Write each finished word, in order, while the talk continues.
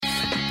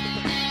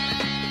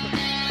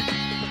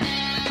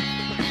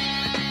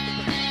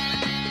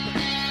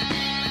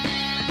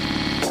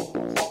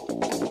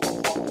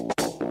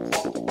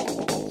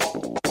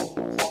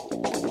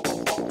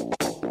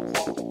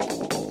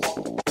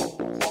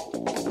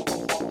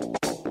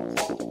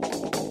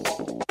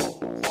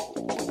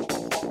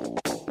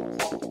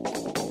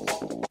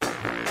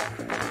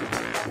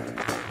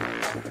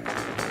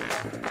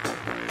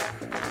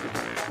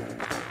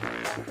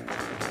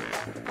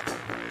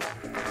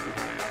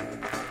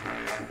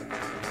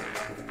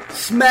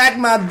Smack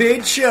my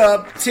bitch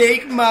up.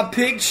 Take my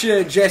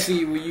picture.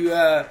 Jesse, will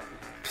you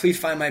please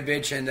find my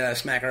bitch and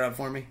smack her up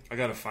for me? I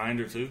gotta find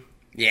her too.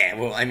 Yeah,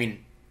 well, I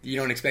mean, you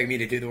don't expect me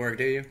to do the work,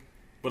 do you?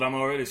 But I'm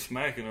already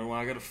smacking her. Well,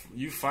 I gotta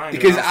you find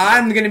her. Because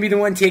I'm going to be the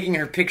one taking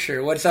her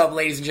picture. What's up,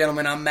 ladies and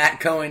gentlemen? I'm Matt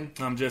Cohen.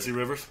 I'm Jesse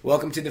Rivers.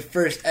 Welcome to the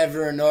first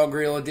ever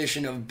inaugural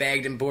edition of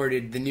Bagged and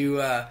Boarded, the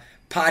new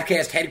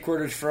podcast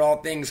headquarters for all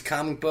things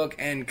comic book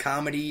and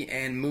comedy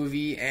and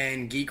movie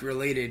and geek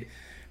related.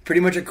 Pretty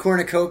much a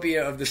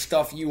cornucopia of the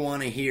stuff you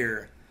want to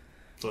hear.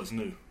 So it's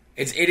new.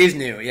 It is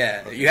new,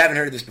 yeah. Okay. You haven't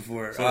heard this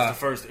before. So it's the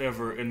first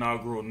ever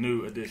inaugural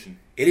new edition.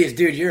 It is,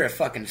 dude. You're a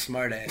fucking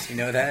smartass. You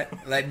know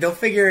that? Like, they'll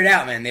figure it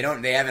out, man.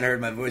 They haven't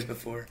heard my voice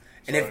before.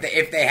 And Sorry.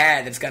 if they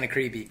had, that's kind of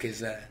creepy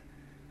because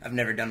I've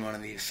never done one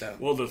of these. So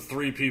well, the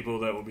three people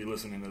that will be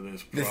listening to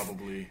this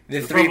probably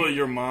probably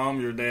your mom,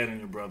 your dad, and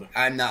your brother.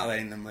 I'm not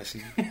letting them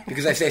listen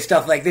because I say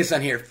stuff like this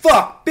on here.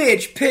 Fuck,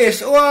 bitch,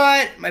 piss,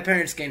 what? My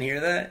parents can't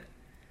hear that.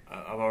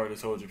 I've already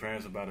told your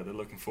parents about it. They're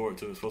looking forward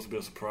to it. It's supposed to be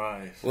a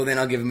surprise. Well, then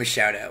I'll give them a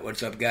shout out.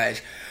 What's up,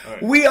 guys?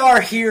 Right. We are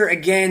here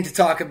again to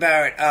talk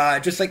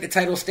about, just like the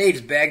title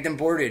states, bagged and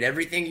boarded.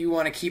 Everything you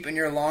want to keep in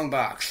your long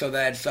box. So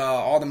that's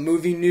all the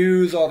movie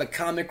news, all the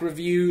comic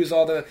reviews,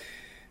 all the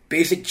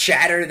basic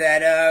chatter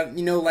that,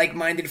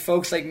 like-minded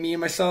folks like me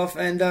and myself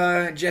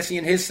and Jesse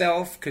and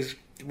himself, because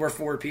we're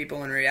four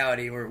people in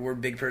reality. We're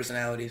big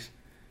personalities.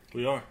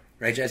 We are.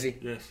 Right, Jesse?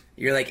 Yes.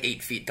 You're like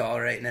 8 feet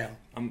tall right now.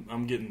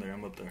 I'm getting there.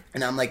 I'm up there.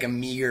 And I'm like a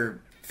meager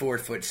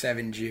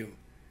 4'7" Jew.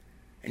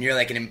 And you're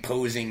like an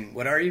imposing,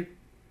 what are you?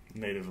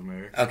 Native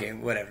American. Okay,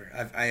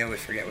 whatever. I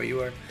always forget what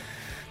you are.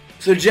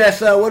 So,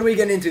 Jess, what are we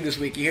getting into this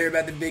week? You hear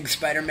about the big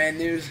Spider-Man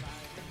news?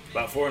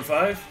 About 4 and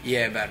 5?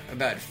 Yeah,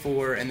 about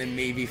 4 and then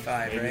maybe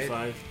 5, maybe right?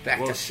 5. Back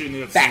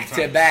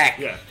to back.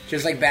 Yeah.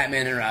 Just like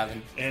Batman and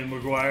Robin. And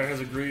Maguire has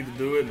agreed to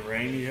do it, and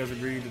Raimi has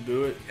agreed to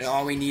do it. And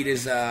all we need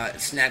is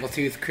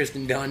Snaggletooth,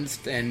 Kristen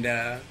Dunst,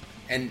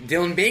 and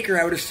Dylan Baker,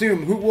 I would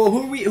assume.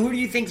 Who do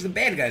you think's the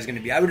bad guy is going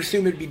to be? I would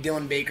assume it would be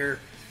Dylan Baker,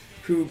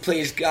 who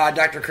plays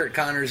Dr. Kurt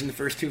Connors in the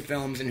first 2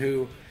 films, and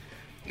who,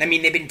 I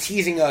mean, they've been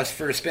teasing us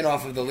for a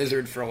spinoff of The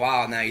Lizard for a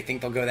while now. You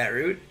think they'll go that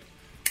route?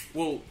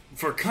 Well,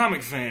 for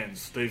comic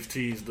fans, they've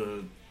teased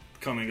the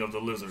coming of the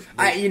Lizard.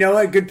 You know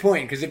what? Good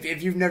point, because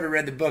if you've never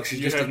read the books,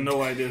 you have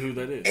no idea who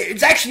that is.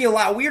 It's actually a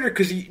lot weirder,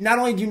 because not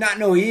only do you not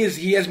know who he is,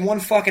 he has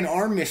one fucking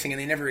arm missing, and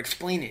they never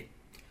explain it.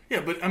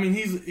 Yeah, but I mean,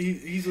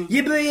 he's a...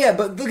 Yeah,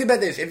 but look about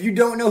this. If you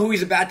don't know who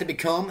he's about to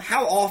become,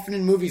 how often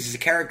in movies is a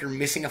character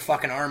missing a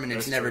fucking arm and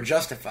it's never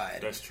justified?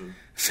 That's true.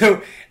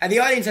 So, the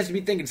audience has to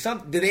be thinking,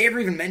 did they ever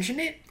even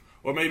mention it?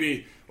 Or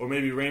maybe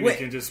Raimi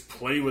can just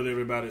play with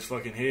everybody's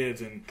fucking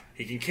heads, and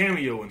he can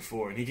cameo in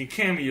 4, and he can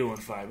cameo in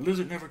 5.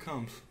 Lizard never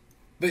comes.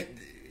 But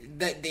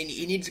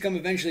he needs to come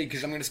eventually,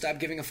 because I'm going to stop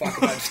giving a fuck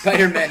about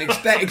Spider-Man,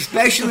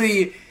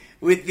 especially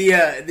with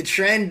the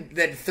trend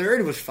that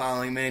Third was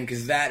following, man,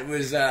 because that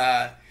was...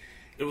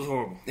 it was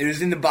horrible. It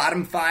was in the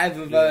bottom 5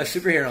 of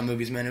superhero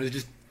movies, man. It was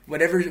just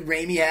whatever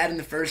Raimi had in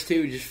the first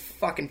 2 just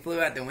fucking flew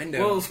out the window.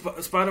 Well,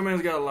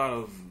 Spider-Man's got a lot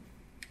of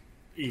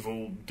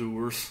evil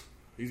doers.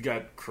 He's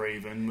got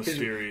Kraven,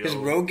 Mysterio. His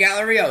rogue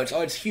gallery,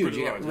 it's huge.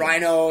 You got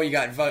Rhino, you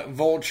got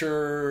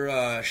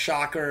Vulture,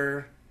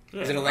 Shocker.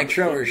 Yeah, is it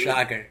Electro or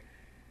Shocker?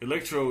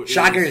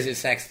 Shocker is his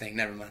sex thing.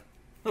 Never mind.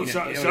 No, you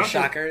know what a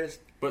Shocker is?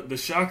 But the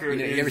Shocker is...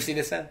 You ever see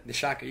this? The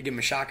Shocker. You give him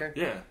a Shocker?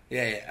 Yeah.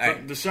 Yeah. All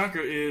right. The Shocker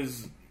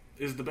is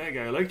the bad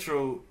guy.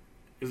 Electro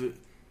is it?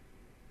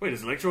 Wait,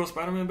 is Electro a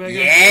Spider-Man bad guy?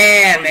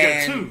 Yeah, man.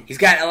 He's got 2. He's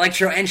got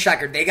Electro and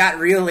Shocker. They got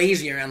real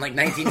lazy around like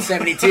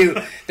 1972.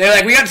 They're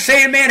like, we got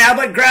Sandman. How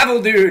about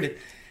Gravel Dude?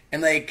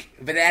 And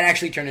but that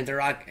actually turned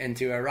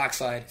into a Rock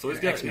Slide. So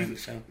he's got X-Men.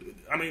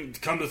 I mean,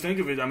 come to think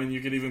of it, I mean,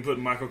 you could even put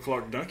Michael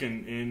Clark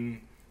Duncan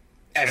in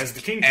as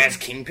the Kingpin. As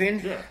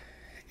Kingpin? Yeah.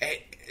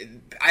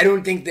 I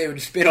don't think they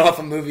would spit off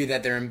a movie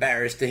that they're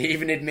embarrassed to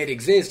even admit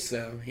exists,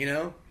 though. You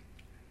know,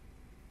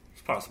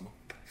 it's possible.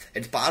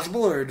 It's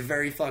possible, or it's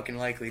very fucking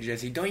likely,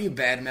 Jesse. Don't you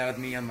badmouth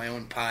me on my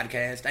own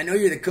podcast. I know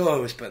you're the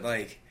co-host, but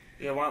like...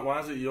 Yeah, why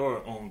is it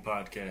your own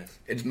podcast?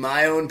 It's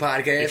my own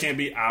podcast. It can't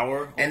be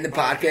our own and the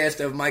podcast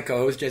of my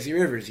co-host, Jesse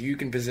Rivers. You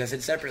can possess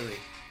it separately.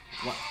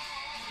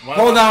 Why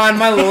Hold on,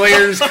 my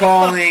lawyer's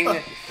calling.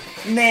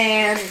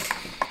 Man.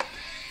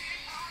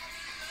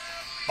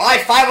 Buy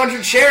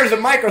 500 shares of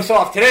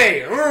Microsoft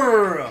today.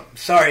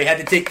 Sorry, had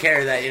to take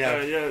care of that,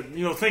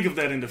 Yeah, think of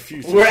that in the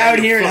future. We're out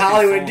here in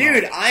Hollywood.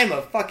 Dude, I'm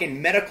a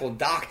fucking medical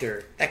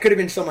doctor. That could have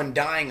been someone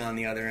dying on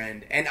the other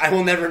end. And I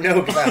will never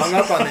know because I hung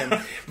up on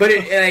them. But,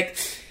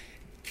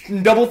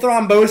 double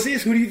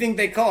thrombosis, who do you think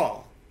they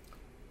call?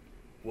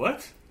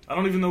 What? I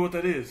don't even know what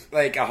that is.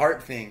 Like a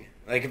heart thing.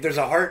 Like if there's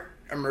a heart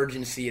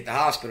emergency at the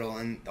hospital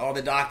and all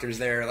the doctors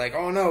there are like,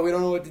 oh no, we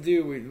don't know what to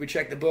do. We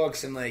check the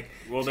books and like...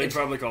 Well, they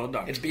probably call a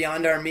doctor. It's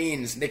beyond our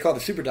means. They call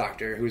the super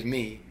doctor, who's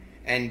me.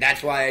 And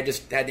that's why I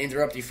just had to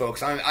interrupt you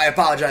folks. I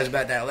apologize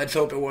about that. Let's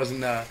hope it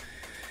wasn't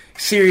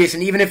serious.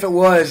 And even if it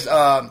was,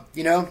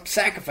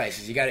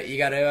 sacrifices. You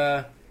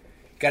gotta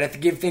Got to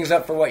give things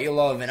up for what you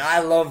love, and I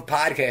love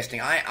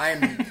podcasting.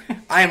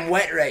 I am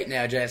wet right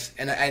now, Jess,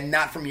 and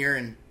not from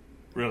urine.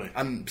 Really?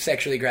 I'm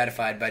sexually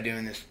gratified by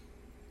doing this.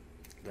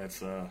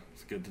 That's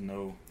it's good to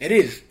know. It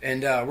is.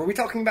 And were we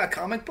talking about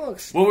comic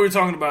books? Well, we were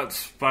talking about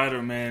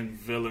Spider-Man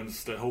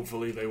villains that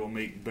hopefully they will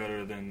make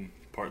better than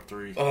Part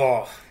 3.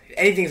 Oh,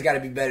 anything's got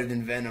to be better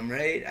than Venom,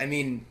 right? I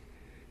mean,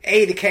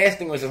 the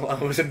casting was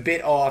a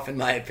bit off in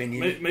my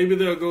opinion. Maybe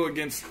they'll go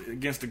against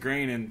the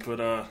grain and put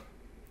a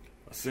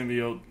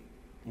symbiote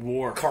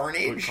war.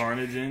 Carnage? Put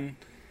Carnage in.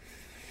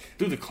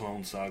 Do the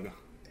Clone Saga.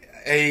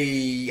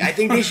 I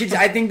think they should.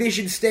 I think they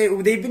should stay.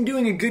 They've been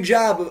doing a good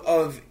job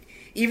of,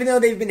 even though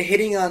they've been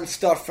hitting on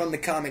stuff from the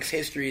comics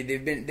history.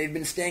 They've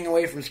been staying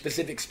away from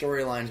specific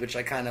storylines, which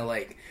I kind of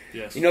like.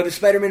 Yes. You know, the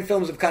Spider-Man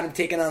films have kind of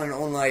taken on an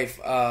own life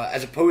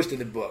as opposed to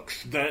the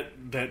books.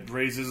 That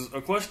raises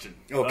a question.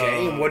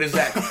 Okay, and what is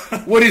that?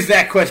 What is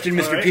that question,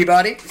 Mr. Right.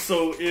 Peabody?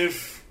 So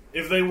if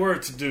they were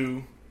to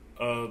do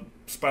a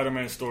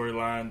Spider-Man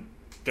storyline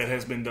that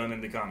has been done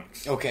in the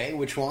comics, okay,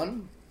 which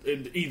one?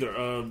 Either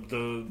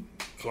the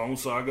Clone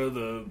Saga,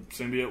 the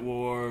Symbiote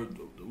War,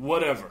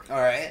 whatever. All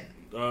right.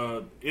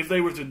 If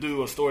they were to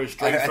do a story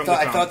straight from the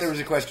comics, I thought there was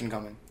a question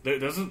coming.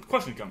 There's a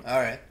question coming. All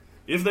right.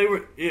 If they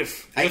were,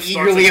 I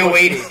eagerly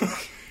awaited.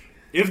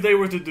 If they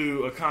were to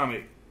do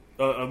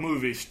a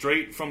movie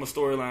straight from a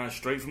storyline,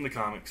 straight from the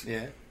comics,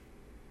 yeah,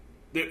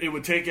 it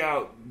would take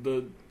out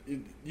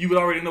you would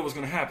already know what's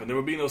going to happen. There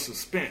would be no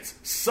suspense.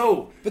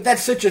 But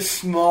that's such a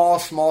small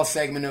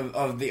segment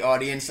of the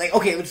audience. Like,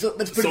 okay, let's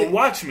put it. So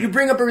Watchmen. You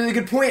bring up a really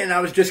good point, and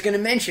I was just going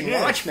to mention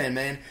Watchmen,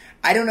 man.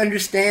 I don't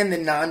understand the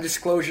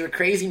non-disclosure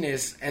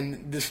craziness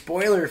and the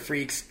spoiler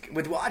freaks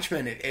with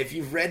Watchmen. If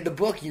you've read the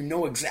book, you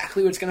know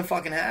exactly what's going to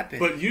fucking happen.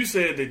 But you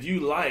said that you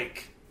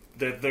like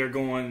that they're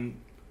going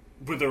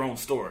with their own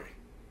story.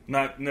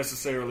 Not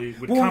necessarily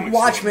with comic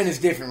Watchmen stories. is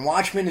different.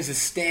 Watchmen is a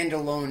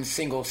standalone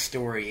single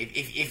story.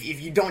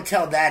 If you don't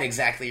tell that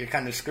exactly, you're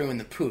kind of screwing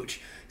the pooch.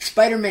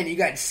 Spider-Man, you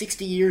got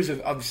 60 years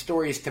of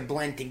stories to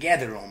blend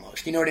together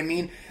almost. You know what I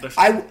mean?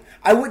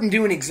 I wouldn't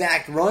do an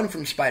exact run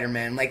from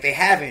Spider-Man like they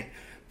haven't,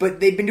 but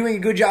they've been doing a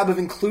good job of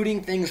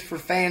including things for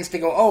fans to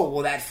go, oh,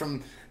 well, that's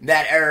from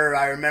that era.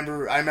 I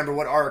remember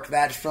what arc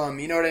that's from.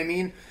 You know what I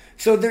mean?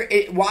 So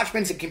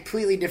Watchmen's a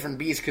completely different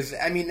beast because,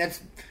 I mean,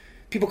 that's...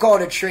 People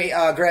call it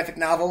a graphic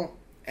novel,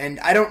 and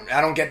I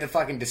don't get the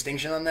fucking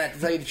distinction on that, to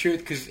tell you the truth,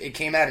 because it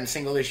came out in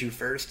single issue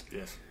first.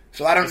 Yes.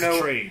 So I don't It's know.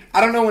 a trade.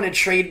 I don't know when a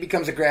trade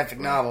becomes a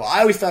graphic novel. I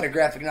always thought a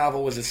graphic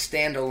novel was a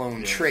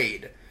standalone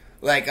trade,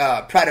 like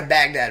Pride of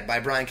Baghdad by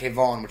Brian K.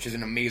 Vaughan, which is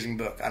an amazing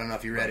book. I don't know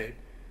if you read it.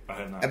 I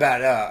have not.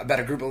 About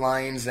a group of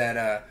lions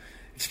that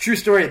it's a true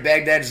story. The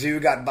Baghdad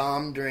Zoo got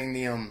bombed during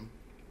the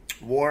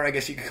war, I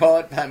guess you could call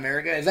it, by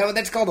America. Is that what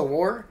that's called? A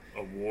war?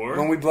 A war?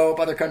 When we blow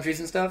up other countries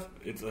and stuff?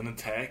 It's an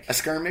attack. A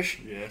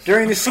skirmish? Yes.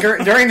 During the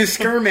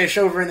skirmish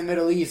over in the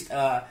Middle East,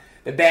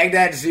 the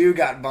Baghdad Zoo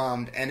got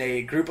bombed, and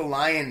a group of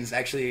lions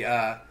actually...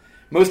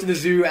 most of the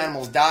zoo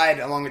animals died,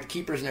 along with the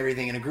keepers and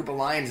everything, and a group of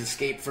lions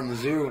escaped from the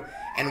zoo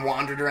and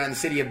wandered around the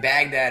city of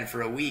Baghdad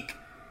for a week.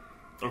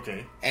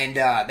 Okay. And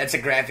that's a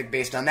graphic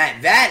based on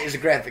that. That is a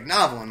graphic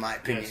novel, in my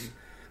opinion. Yes.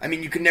 I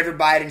mean, you could never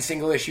buy it in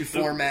single-issue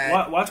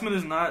format. Watchmen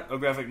is not a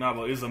graphic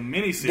novel. It's a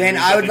miniseries. Then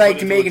I would like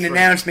to make an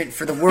announcement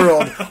for the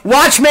world.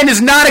 Watchmen is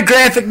not a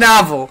graphic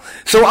novel.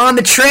 So on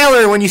the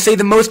trailer, when you say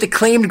the most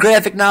acclaimed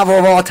graphic novel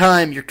of all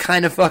time, you're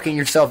kind of fucking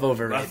yourself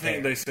over right I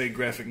think there. they say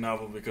graphic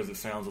novel because it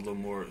sounds a little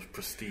more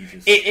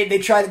prestigious. They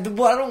try to...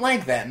 Well, I don't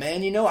like that,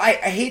 man. You know, I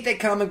hate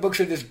that comic books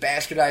are this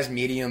bastardized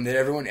medium that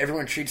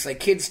everyone treats like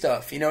kid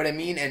stuff. You know what I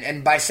mean?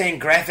 And by saying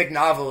graphic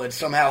novel, it's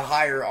somehow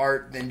higher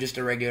art than just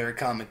a regular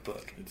comic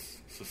book. It's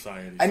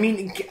society. I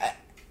mean,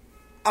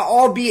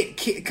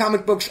 albeit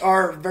comic books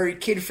are very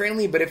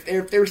kid-friendly, but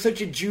if they're such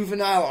a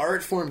juvenile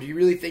art form, do you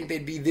really think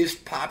they'd be this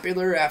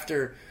popular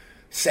after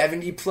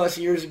 70-plus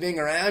years of being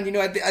around? You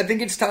know, I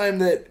think it's time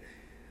that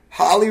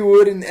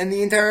Hollywood and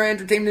the entire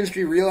entertainment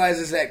industry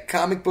realizes that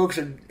comic books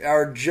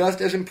are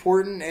just as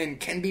important and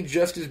can be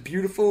just as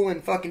beautiful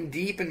and fucking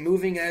deep and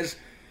moving as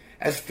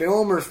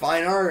film or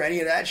fine art or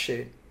any of that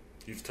shit.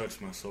 You've touched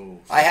my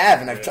soul. I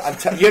have,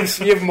 and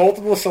you have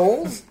multiple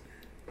souls?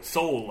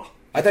 Soul.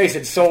 I thought you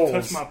said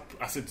souls.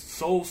 I said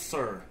soul,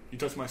 sir. You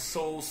touched my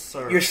soul,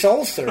 sir. Your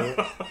soul,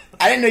 sir?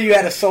 I didn't know you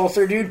had a soul,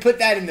 sir, dude. Put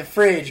that in the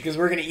fridge because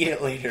we're going to eat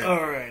it later.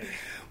 Alright.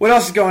 What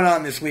else is going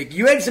on this week?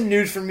 You had some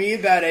news for me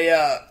about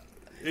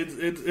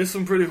It's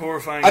some pretty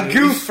horrifying a news.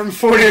 goof from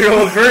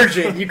 40-year-old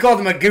virgin. You called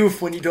him a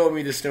goof when you told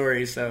me the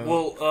story, so...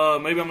 Well,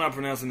 maybe I'm not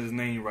pronouncing his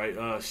name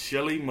right.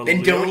 Shelley Malil.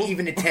 Then don't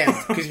even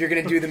attempt, because you're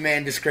going to do the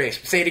man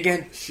disgrace. Say it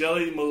again.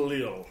 Shelley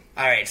Malil.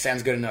 Alright,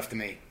 sounds good enough to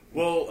me.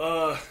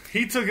 Well,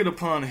 he took it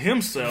upon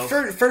himself.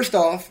 First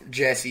off,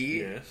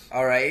 Jesse. Yes.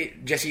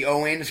 Alright, Jesse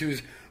Owens,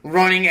 who's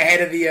running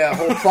ahead of the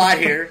whole plot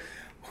here.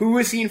 Who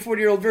is he in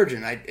 40-Year-Old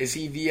Virgin? Is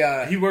he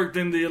the... He worked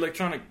in the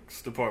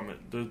electronics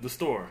department, the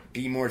store.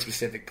 Be more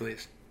specific,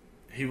 please.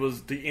 He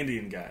was the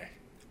Indian guy.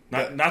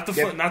 Not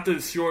the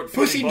short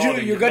Pussy balding.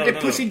 juice. You got the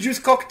pussy juice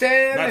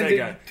cocktail. Not and that the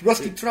guy.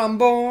 rusty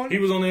trombone. He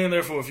was only in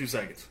there for a few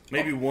seconds,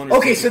 maybe one. Or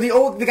Okay, two. so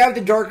the guy with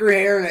the darker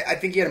hair, and I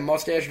think he had a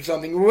mustache or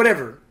something, or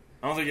whatever.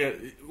 I don't think he had.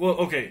 Well,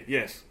 okay,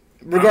 yes.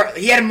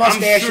 He had a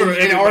mustache sure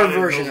in our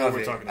everybody version knows what of we're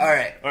it. talking All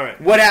about.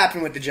 right. What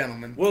happened with the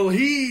gentleman? Well,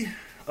 he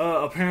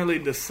apparently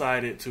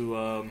decided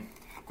to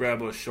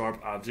grab a sharp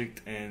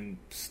object and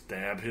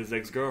stab his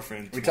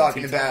ex-girlfriend. We're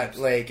talking 20 about times.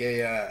 like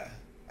a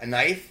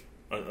knife.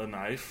 A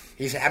knife.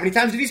 How many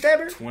times did he stab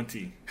her?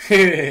 20.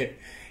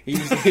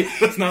 He's,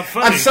 That's not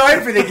funny. I'm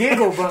sorry for the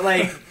giggle, but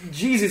like,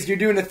 Jesus, you're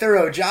doing a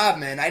thorough job,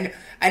 man.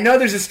 I know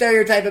there's a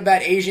stereotype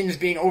about Asians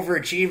being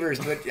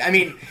overachievers, but I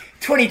mean,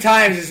 20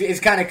 times is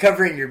kind of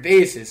covering your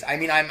bases. I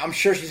mean, I'm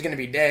sure she's going to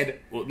be dead.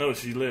 Well, no,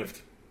 she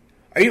lived.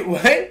 Are you,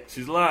 what?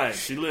 She's alive.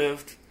 She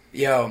lived.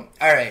 Yo,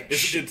 alright.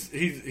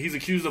 He's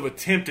accused of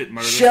attempted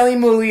murder. Shelley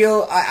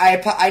Muleel,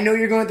 I know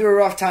you're going through a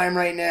rough time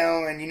right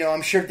now, and, you know,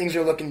 I'm sure things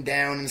are looking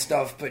down and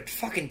stuff, but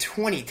fucking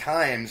 20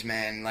 times,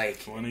 man,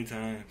 like... 20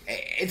 times.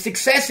 It's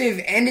excessive,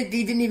 and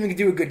he didn't even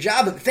do a good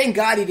job, but thank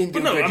God he didn't do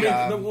a good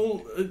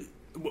job.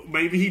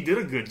 Maybe he did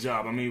a good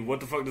job. I mean,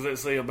 what the fuck does that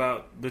say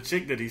about the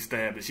chick that he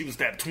stabbed? She was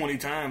stabbed 20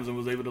 times and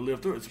was able to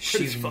live through it.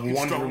 She's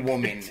Wonder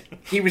Woman.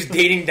 He was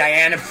dating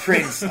Diana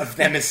Prince of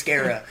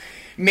Themyscira.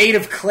 Made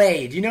of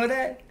clay. Do you know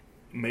that?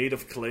 Made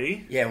of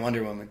clay? Yeah,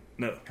 Wonder Woman.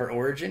 No. Her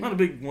origin? Not a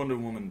big Wonder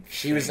Woman.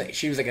 She was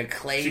like a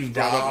clay she was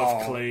doll. brought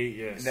up of clay,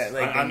 yes. That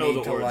like I know made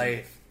the to origin.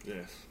 life.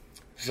 Yes.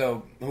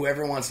 So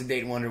whoever wants to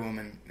date Wonder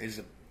Woman is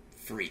a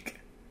freak.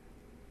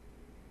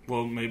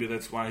 Well, maybe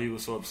that's why he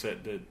was so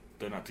upset that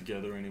they're not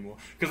together anymore.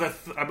 Because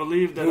I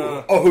believe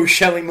that... who's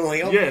Shelley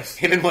Muleel? Yes.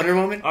 Him and Wonder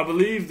Woman? I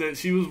believe that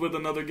she was with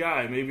another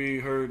guy. Maybe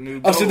her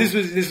new... Oh, so this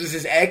was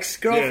his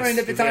ex-girlfriend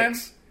at the time?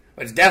 Ex.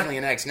 Well, it's definitely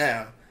an ex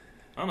now.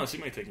 I don't know. She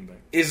may take him back.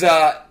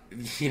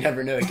 You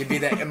never know. It could be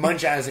that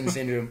Munchausen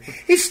syndrome.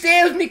 He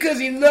stabs me because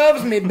he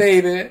loves me,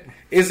 baby.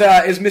 Is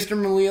Mr.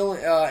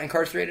 Muleel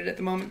incarcerated at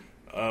the moment?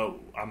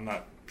 I'm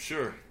not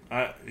sure.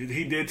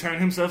 He did turn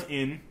himself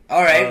in.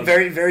 All right,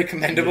 very, very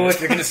commendable. Yeah. If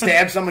you're going to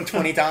stab someone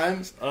 20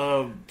 times,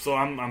 so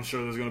I'm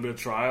sure there's going to be a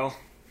trial.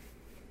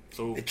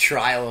 So the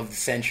trial of the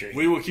century.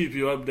 We will keep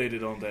you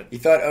updated on that. You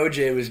thought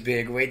OJ was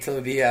big. Wait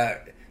till the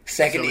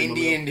second Shelley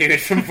Indian Muleel.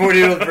 dude from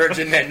 40-Year-Old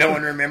Virgin that no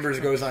one remembers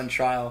goes on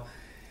trial.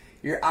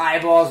 Your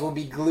eyeballs will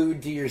be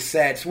glued to your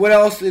sets. What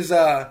else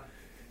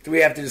do we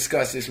have to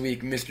discuss this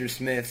week, Mr.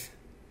 Smith?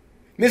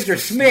 Mr.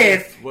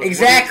 Smith, What-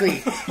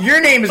 exactly.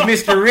 Your name is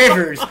Mr.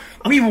 Rivers.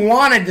 We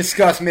want to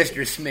discuss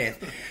Mr. Smith.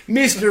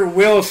 Mr.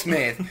 Will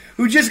Smith,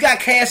 who just got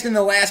cast in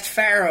The Last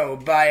Pharaoh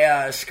by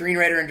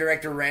screenwriter and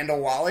director Randall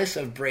Wallace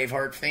of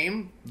Braveheart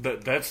fame.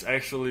 That's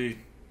actually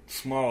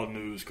small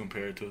news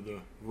compared to the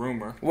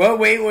rumor. Well,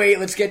 wait.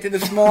 Let's get to the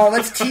small.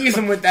 Let's tease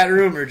him with that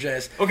rumor,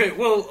 Jess. Okay,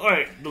 well, all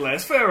right. The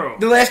Last Pharaoh.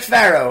 The Last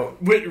Pharaoh.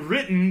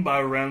 Written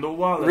by Randall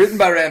Wallace. Written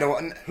by Randall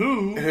Wallace.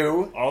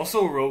 Who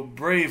also wrote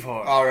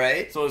Braveheart. All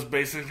right. So it's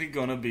basically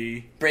going to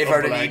be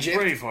Braveheart a in black Egypt?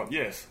 Braveheart,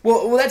 yes.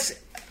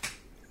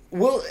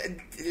 Well,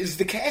 is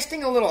the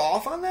casting a little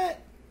off on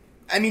that?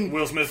 I mean,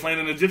 Will Smith playing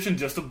an Egyptian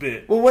just a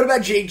bit. well, what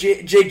about Jake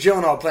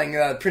Gyllenhaal playing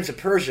Prince of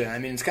Persia? I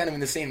mean, it's kind of in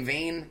the same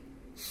vein.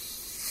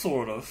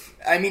 Sort of.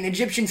 I mean,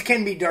 Egyptians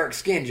can be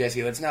dark-skinned,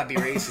 Jesse. Let's not be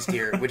racist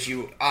here, which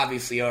you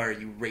obviously are,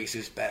 you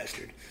racist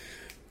bastard.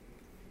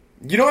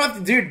 You don't have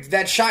to, dude,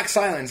 that shock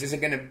silence isn't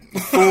going to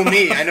fool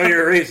me. I know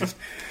you're a racist.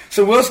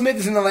 So Will Smith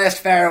is in The Last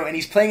Pharaoh, and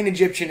he's playing an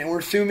Egyptian, and we're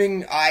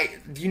assuming,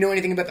 do you know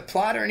anything about the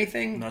plot or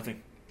anything?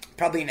 Nothing.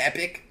 Probably an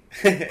epic.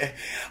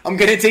 I'm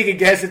going to take a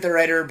guess that the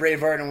writer of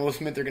Braveheart and Will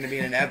Smith are going to be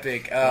in an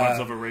epic. Lawrence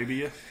of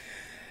Arabia.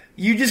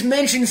 You just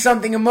mentioned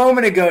something a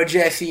moment ago,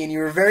 Jesse, and you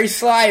were very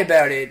sly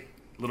about it.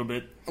 A little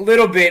bit. A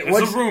little bit.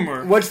 It's a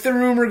rumor. What's the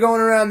rumor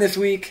going around this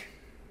week?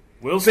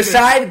 Will Smith.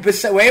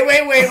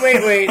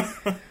 Wait.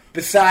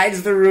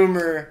 Besides the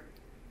rumor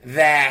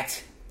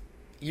that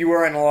you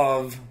are in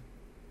love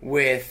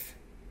with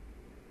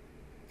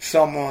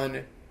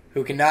someone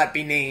who cannot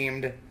be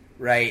named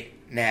right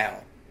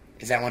now.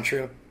 Is that one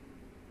true?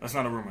 That's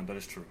not a rumor. That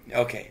is true.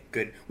 Okay,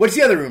 good. What's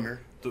the other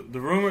rumor?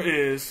 The rumor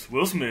is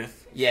Will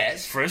Smith,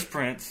 Yes. Fresh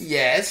Prince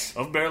Yes.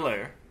 of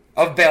Bel-Air,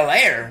 Of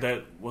Bel-Air?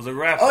 that was a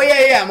rapper. Oh,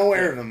 yeah, I'm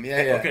aware of him.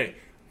 Yeah. Okay.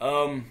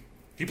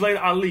 He played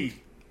Ali.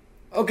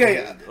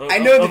 Okay, I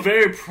know a that...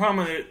 very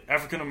prominent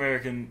African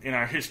American in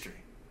our history,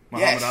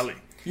 Muhammad Ali.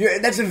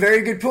 That's a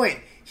very good point.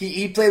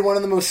 He played one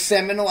of the most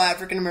seminal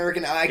African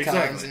American icons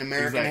Exactly, in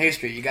American exactly.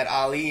 history. You got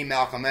Ali and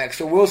Malcolm X.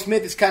 So Will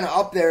Smith is kind of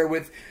up there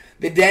with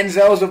the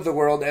Denzels of the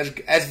world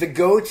as the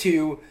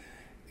go-to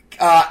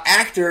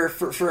actor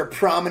for a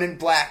prominent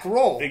black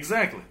role.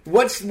 Exactly.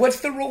 What's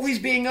the role he's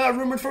being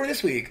rumored for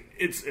this week?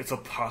 It's a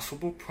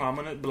possible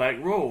prominent black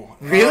role.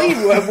 Really?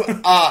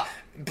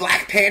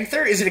 Black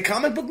Panther? Is it a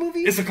comic book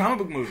movie? It's a comic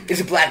book movie. Is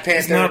it Black Panther?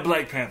 It's not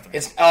Black Panther.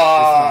 It's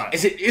not.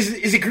 Is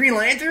it Green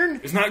Lantern?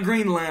 It's not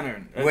Green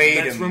Lantern. Wait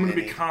That's a rumored to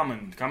be minute.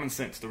 Common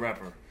Sense, the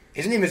rapper.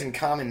 His name isn't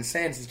Common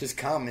Sense. It's just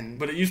Common.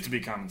 But it used to be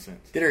Common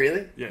Sense. Did it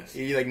really? Yes.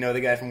 You know the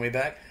guy from way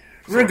back?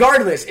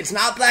 Regardless, it's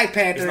not Black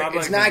Panther.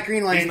 It's not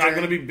Green Lantern. He's not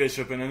going to be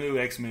Bishop in a new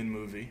X-Men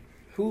movie.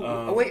 Who?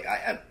 Wait,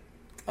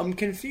 I'm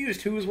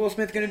confused. Who is Will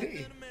Smith going to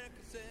be?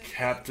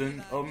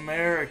 Captain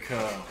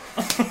America.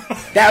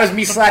 That was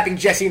me slapping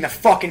Jesse in the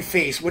fucking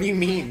face. What do you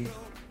mean?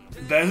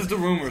 That is the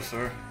rumor,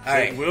 sir. All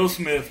right. Will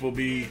Smith will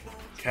be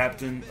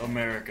Captain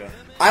America.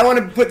 I want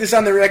to put this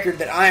on the record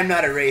that I am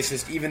not a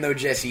racist, even though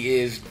Jesse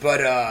is.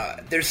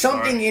 But there's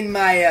something in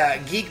my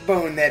geek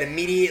bone that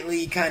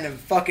immediately kind of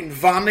fucking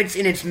vomits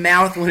in its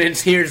mouth when it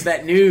hears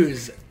that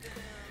news.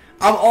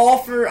 I'm all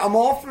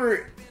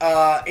for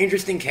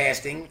interesting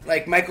casting.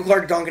 Like Michael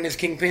Clarke Duncan as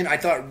Kingpin, I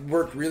thought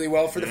worked really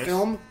well for the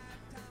film.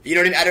 You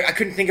know what I mean? I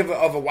couldn't think of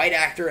a white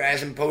actor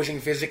as imposing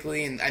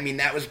physically, and I mean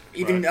that was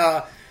even.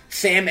 Right.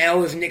 Sam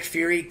L as Nick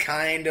Fury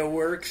kind of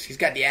works. He's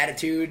got the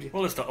attitude.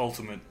 Well, it's the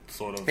ultimate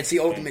sort of. It's the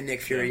ultimate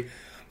Nick Fury.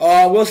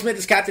 Yeah. Will Smith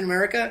as Captain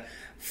America,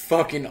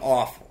 fucking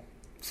awful.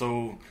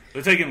 So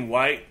they're taking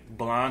white,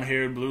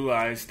 blonde-haired,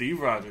 blue-eyed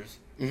Steve Rogers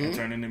and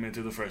turning him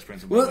into the Fresh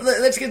Prince of Bel-Air.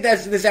 Well, let's get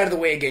this out of the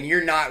way again.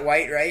 You're not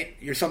white, right?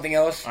 You're something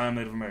else? I am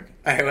Native American.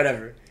 All right,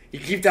 whatever. You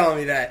keep telling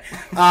me that.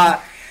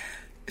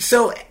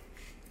 So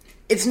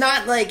it's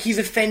not like he's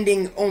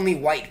offending only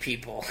white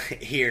people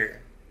here.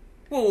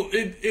 Well,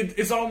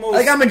 it's almost...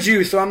 Like, I'm a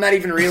Jew, so I'm not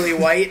even really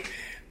white.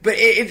 But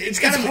it's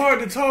kind of... It's hard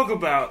to talk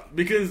about,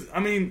 because, I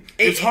mean,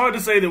 it's hard to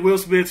say that Will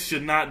Smith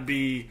should not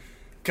be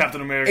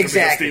Captain America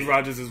because Steve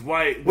Rogers is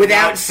white.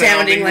 Without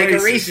sounding like racist. A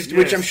racist, yes.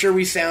 Which I'm sure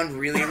we sound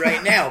really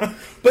right now.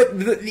 But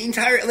the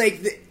entire, like...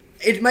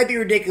 It might be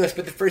ridiculous,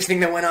 but the first thing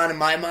that went on in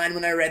my mind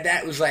when I read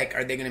that was like,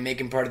 are they going to make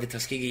him part of the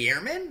Tuskegee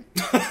Airmen?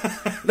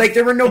 Like,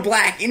 there were no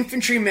black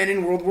infantrymen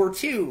in World War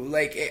II.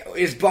 Like,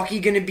 is Bucky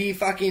going to be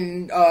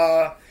fucking...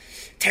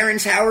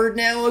 Terrence Howard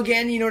now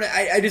again, you know what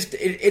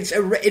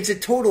it's a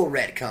total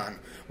retcon.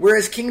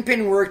 Whereas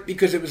Kingpin worked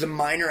because it was a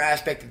minor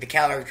aspect of the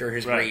character,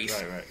 his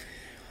race.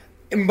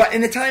 Right. But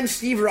in the time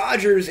Steve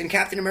Rogers and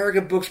Captain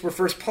America books were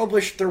first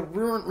published, there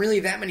weren't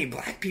really that many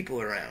black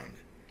people around.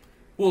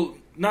 Well,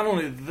 not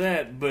only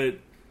that, but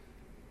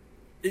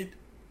I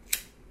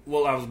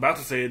was about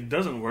to say it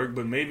doesn't work,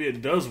 but maybe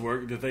it does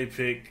work that they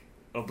pick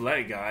a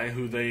black guy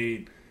who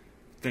they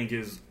think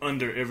is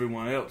under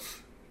everyone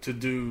else to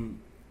do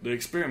the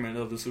experiment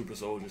of the super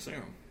soldier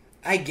serum.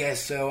 I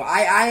guess so.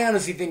 I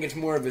honestly think it's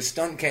more of a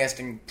stunt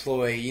casting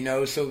ploy, you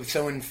know. So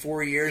in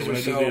 4 years or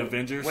so, the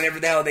Avengers?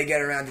 Whenever the hell they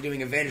get around to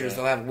doing Avengers,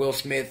 they'll have Will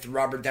Smith,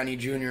 Robert Downey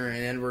Jr., and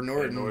Edward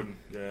Norton.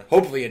 Yeah.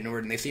 Hopefully Ed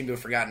Norton. They seem to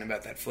have forgotten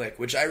about that flick,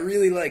 which I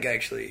really like,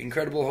 actually.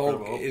 Incredible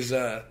Hulk is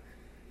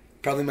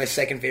probably my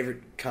second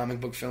favorite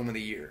comic book film of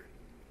the year.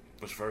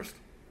 What's first?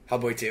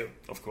 Hellboy 2.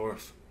 Of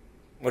course.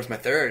 What's my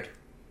third?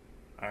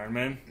 Iron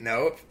Man?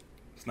 Nope.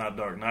 It's not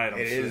Dark Knight.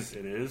 It is.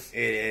 It is? It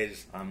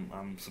is.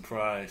 I'm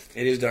surprised.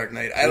 It is Dark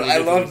Knight. I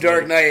love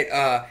Dark Knight.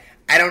 I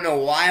don't know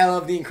why I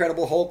love The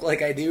Incredible Hulk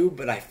like I do,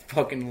 but I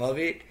fucking love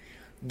it.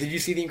 Did you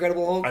see The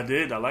Incredible Hulk? I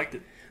did. I liked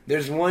it.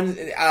 There's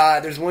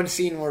one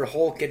scene where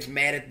Hulk gets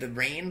mad at the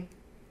rain.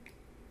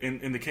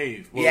 In the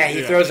cave. Well,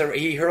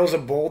 he hurls a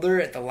boulder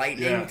at the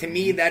lightning. Yeah. To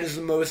me, that is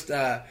the most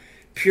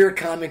pure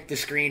comic to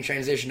screen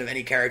transition of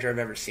any character I've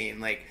ever seen.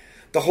 Like,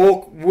 the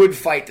Hulk would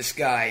fight the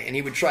sky, and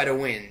he would try to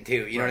win,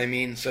 too. You know what I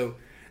mean? So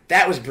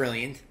that was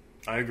brilliant.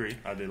 I agree.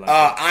 I did like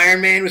that. Iron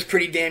Man was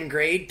pretty damn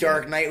great.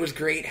 Dark Knight was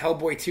great.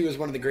 Hellboy 2 is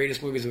one of the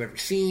greatest movies I've ever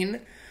seen.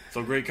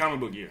 So great comic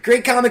book year.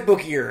 Great comic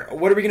book year.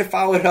 What are we going to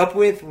follow it up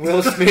with?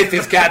 Will Smith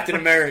is Captain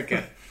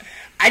America.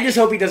 I just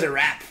hope he does a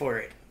rap for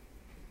it.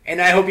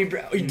 And I hope he...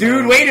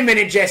 Dude, wait a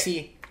minute,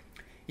 Jesse.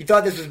 You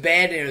thought this was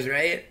bad news,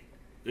 right?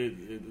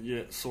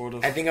 Yeah, sort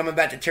of. I think I'm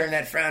about to turn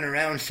that frown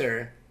around,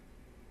 sir.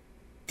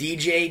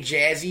 DJ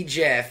Jazzy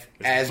Jeff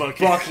as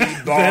Bucky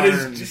Barnes. That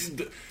is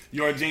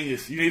you're a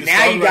genius. You need to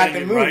start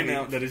writing it right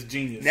now. That is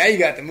genius. Now you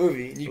got the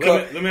movie.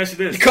 Let me ask you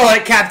this. You call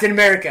it Captain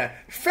America.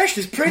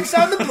 Freshest Prince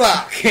on the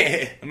block.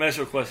 Let me ask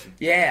you a question.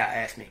 Yeah,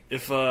 ask me.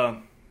 If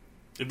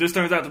this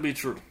turns out to be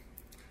true,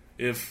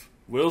 if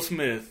Will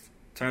Smith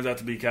turns out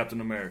to be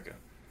Captain America,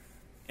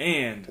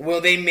 and...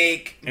 Will they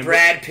make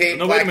Brad Pitt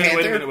Black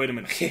Panther? Wait a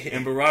minute.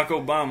 And Barack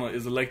Obama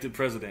is elected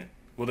president,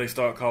 will they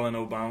start calling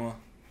Obama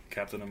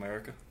Captain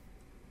America?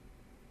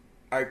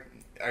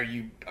 Are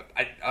you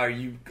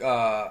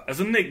as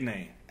a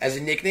nickname? As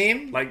a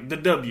nickname? Like the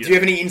W. Do you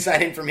have any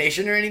inside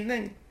information or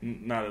anything?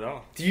 Not at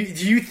all. Do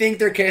you think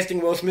they're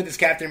casting Will Smith as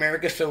Captain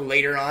America so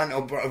later on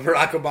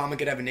Barack Obama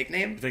could have a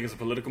nickname? You think it's a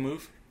political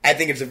move? I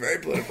think it's a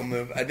very political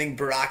move. I think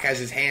Barack has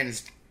his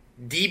hands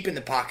deep in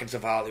the pockets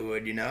of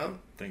Hollywood, you know?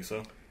 Think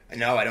so?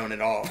 No, I don't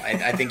at all.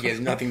 I think he has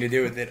nothing to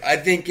do with it. I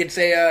think it's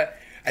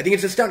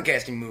a stunt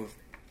casting move.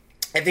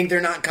 I think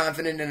they're not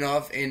confident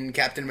enough in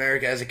Captain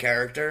America as a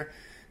character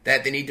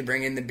that they need to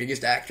bring in the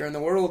biggest actor in the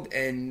world,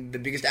 and the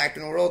biggest actor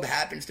in the world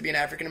happens to be an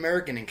African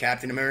American in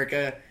Captain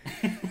America.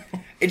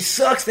 It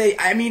sucks that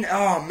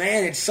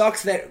it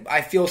sucks that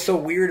I feel so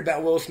weird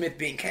about Will Smith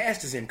being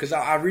cast as him, because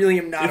I really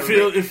am not.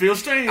 It feels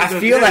strange. I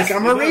feel like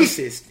I'm a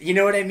racist. You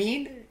know what I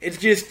mean? It's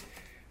just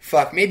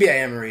fuck. Maybe I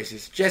am a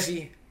racist.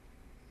 Jesse,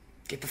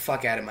 Get the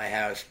fuck out of my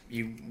house,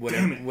 you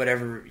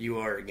whatever you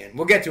are again.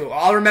 We'll get to it.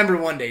 I'll remember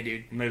one day,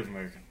 dude. Native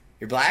American.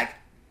 You're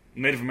black?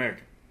 Native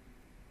American.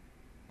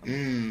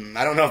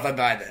 I don't know if I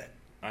buy that.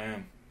 I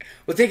am.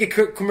 We'll take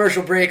a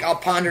commercial break. I'll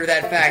ponder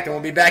that fact, and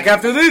we'll be back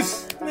after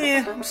this.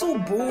 Man, I'm so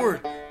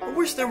bored. I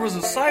wish there was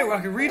a site where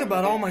I could read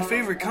about all my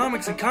favorite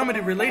comics and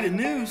comedy-related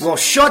news. Well,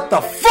 shut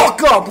the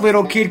fuck up,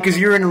 little kid, because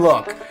you're in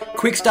luck.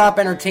 Quick Stop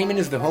Entertainment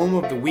is the home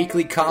of the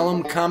weekly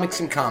column Comics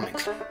and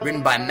Comics,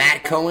 written by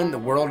Matt Cohen, the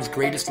world's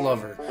greatest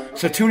lover.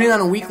 So tune in on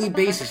a weekly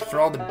basis for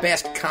all the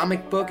best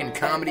comic book and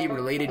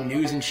comedy-related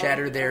news and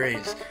chatter there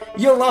is.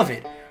 You'll love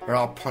it, or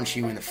I'll punch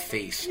you in the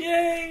face.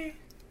 Yay!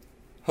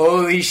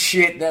 Holy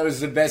shit, that was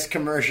the best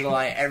commercial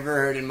I ever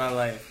heard in my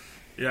life.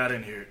 Yeah, I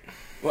didn't hear it.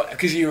 Well,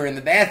 because you were in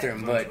the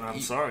bathroom, but... I'm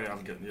sorry,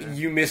 I'm getting... Yeah.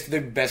 You missed the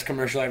best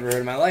commercial I ever heard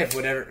in my life,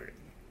 whatever.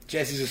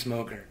 Jesse's a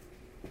smoker.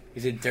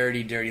 He's a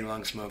dirty, dirty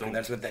lung smoker.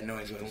 That's what that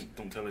noise was.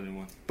 Don't tell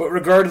anyone. But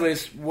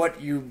regardless, what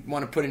you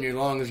want to put in your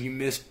lungs, you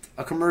missed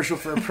a commercial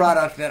for a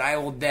product that I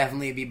will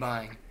definitely be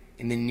buying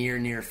in the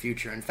near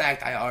future. In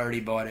fact, I already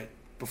bought it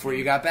before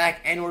you got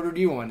back and ordered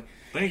you one.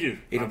 Thank you.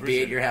 It'll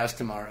be at your house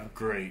tomorrow.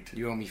 Great.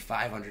 You owe me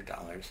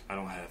 $500. I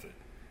don't have it.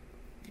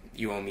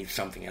 You owe me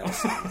something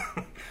else.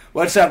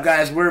 What's up,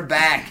 guys? We're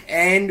back.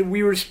 And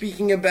we were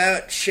speaking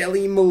about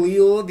Shelley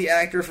Malil, the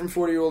actor from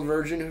 40-Year-Old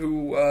Virgin,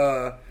 who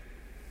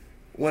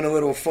went a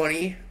little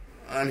funny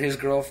on his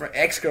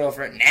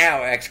girlfriend,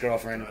 now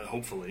ex-girlfriend.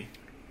 Hopefully.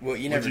 Well,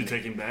 you never. Would you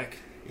take him back?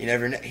 You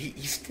never know. He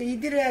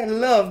did it out of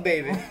love,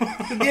 baby.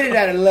 He did it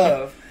out of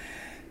love.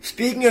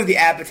 Speaking of the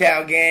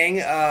Apatow gang,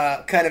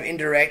 kind of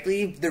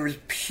indirectly, there was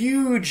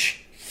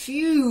huge...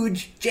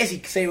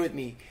 Jesse, say it with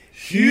me.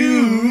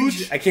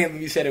 Huge. I can't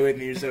believe you said it with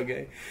me. You're so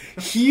gay.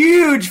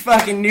 Huge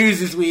fucking news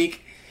this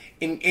week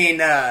in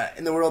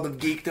the world of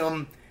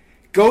geekdom.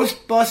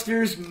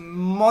 Ghostbusters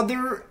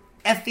Mother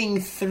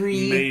Effing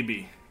 3.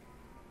 Maybe.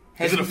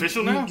 Is it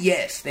official now?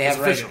 Yes, they have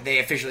writers. They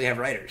officially have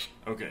writers.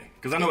 Okay,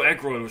 because I know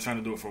Aykroyd was trying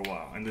to do it for a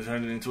while, and they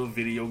turned it into a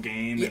video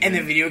game. Yeah, and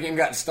the video game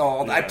got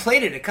stalled. Yeah. I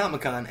played it at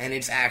Comic-Con, and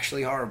it's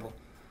actually horrible.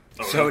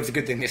 Oh, so really? it's a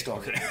good thing they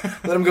stalled it. Okay.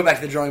 Let them go back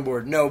to the drawing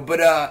board. No, but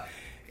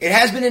it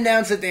has been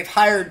announced that they've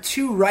hired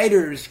 2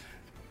 writers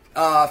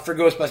for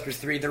Ghostbusters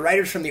 3. The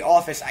writers from The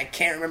Office. I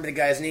can't remember the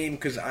guy's name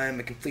because I'm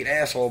a complete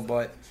asshole,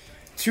 but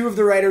 2 of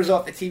the writers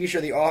off the TV show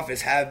The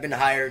Office have been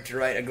hired to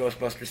write a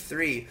Ghostbusters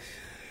 3.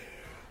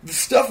 The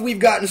stuff we've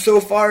gotten so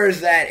far is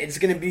that it's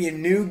going to be a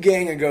new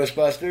gang of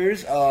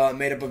Ghostbusters,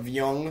 made up of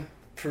young,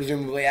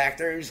 presumably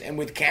actors, and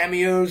with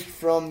cameos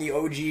from the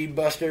OG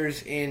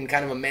Busters in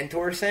kind of a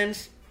mentor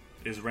sense.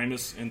 Is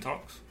Ramis in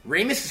talks?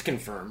 Ramis is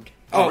confirmed.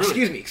 Oh, Oh,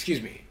 really?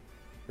 excuse me.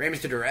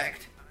 Ramis to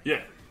direct?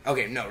 Yeah,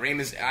 Okay, no,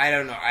 Ramis, I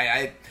don't know.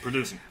 I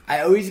producing.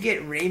 always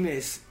get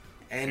Ramis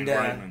and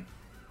Reitman.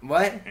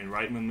 what? And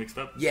Reitman mixed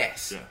up?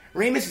 Yes. Yeah.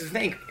 Ramis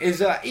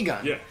is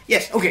Egon. Yeah.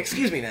 Yes, okay,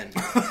 excuse me then.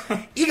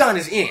 Egon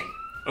is in.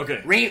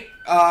 Okay.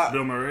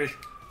 Bill Murray.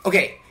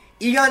 Okay,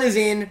 Egon is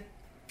in.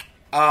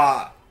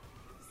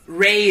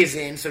 Ray is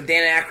in, so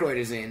Dan Aykroyd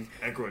is in.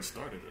 Aykroyd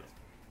started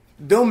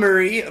it. Bill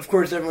Murray, of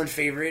course, everyone's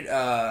favorite.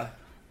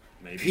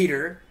 Maybe.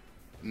 Peter,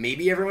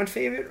 maybe everyone's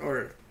favorite,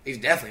 or he's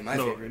definitely my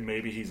No, favorite.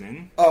 maybe he's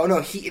in. Oh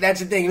no,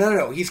 that's the thing.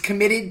 No, he's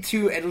committed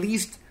to at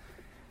least.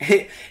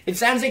 It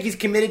sounds like he's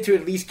committed to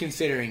at least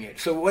considering it.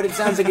 So what it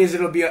sounds like is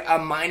it'll be a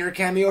minor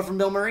cameo from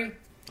Bill Murray,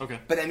 Okay.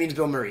 but that means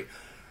Bill Murray.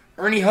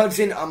 Ernie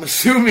Hudson, I'm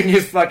assuming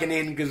is fucking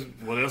in because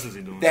What else is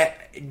he doing?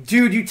 that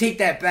dude. You take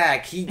that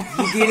back. He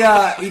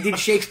did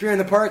Shakespeare in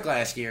the Park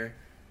last year.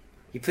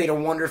 He played a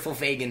wonderful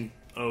Fagin.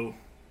 Oh,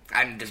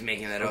 I'm just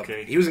making that up.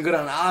 Okay. He wasn't good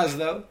on Oz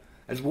though.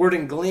 That's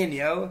Warden Glynn,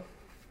 yo.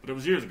 but it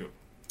was years ago.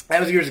 That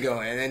was years ago,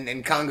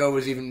 and Congo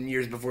was even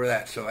years before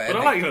that. So But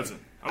I like Hudson.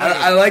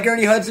 I like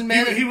Ernie Hudson,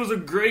 man. He was a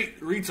great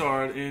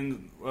retard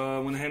in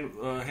when Hand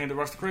That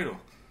Rocks the Cradle.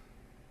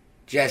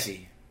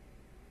 Jesse.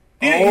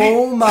 He-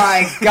 Oh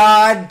my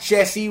God,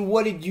 Jesse!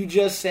 What did you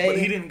just say? But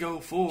he didn't go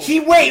full.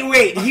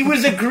 Wait! He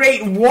was a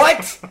great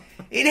what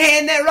in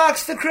Hand That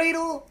Rocks the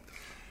Cradle?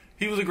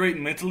 He was a great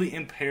mentally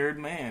impaired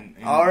man.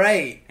 in All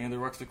right, Hand That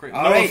Rocks the Cradle.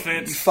 all No right,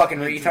 offense. you fucking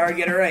retard.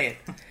 Get it right.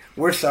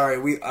 We're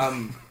sorry.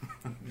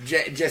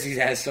 Jesse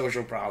has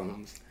social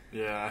problems.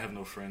 Yeah, I have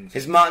no friends.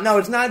 His mom. No,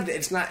 it's not.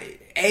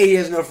 A, he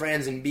has no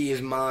friends, and B,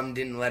 his mom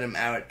didn't let him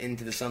out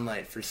into the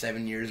sunlight for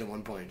 7 years at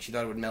one point. She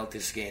thought it would melt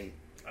his skin.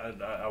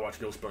 I watch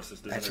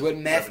Ghostbusters. That's what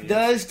meth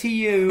does to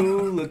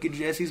you. Look at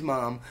Jesse's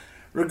mom.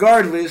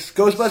 Regardless,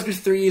 Ghostbusters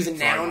 3 is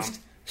announced.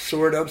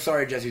 Sort of.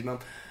 Sorry, Jesse's mom.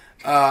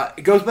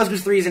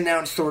 Ghostbusters 3 is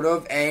announced, sort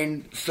of,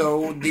 and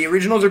so the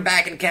originals are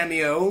back in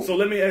cameo. So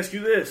let me ask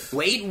you this.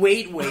 Wait.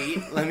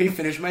 Let me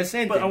finish my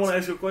sentence. But I want to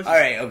ask you a question. All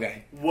right,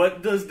 okay.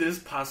 What does this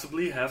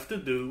possibly have to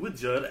do with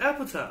Judd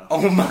Apatow?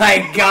 Oh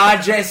my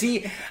God,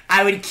 Jesse!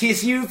 I would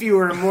kiss you if you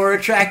were a more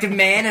attractive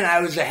man, and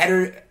I was a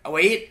hetero.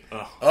 Wait.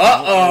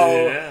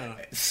 Uh-oh. Yeah.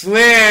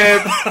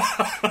 Slip.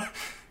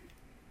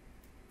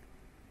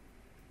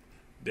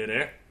 Dead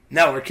air?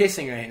 No, we're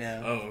kissing right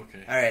now. Oh,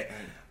 okay. All right.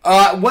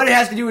 What it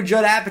has to do with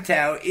Judd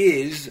Apatow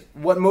is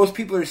what most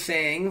people are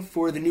saying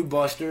for the new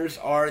Busters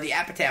are the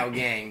Apatow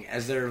gang,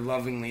 as they're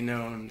lovingly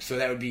known. So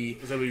that would be...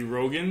 Does that be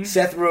Rogan?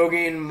 Seth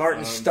Rogen,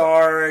 Martin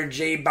Starr,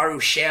 Jay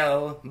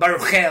Baruchel.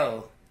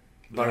 Baruchel.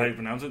 Is that how you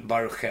pronounce it?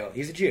 Baruchel.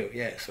 He's a Jew,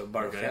 yeah, so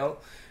Baruchel.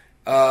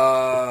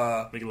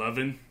 Okay.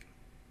 McLovin?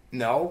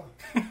 No.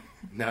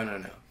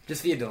 No.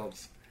 Just the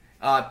adults.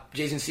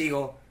 Jason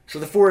Segel. So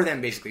the four of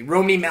them, basically.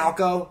 Romney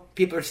Malco,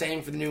 people are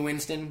saying for the new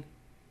Winston.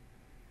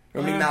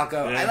 Romney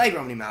Malco. Yeah. I like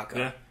Romney Malco.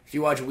 Yeah. If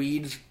you watch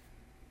Weeds.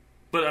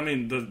 But, I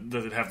mean,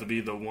 does it have to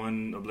be the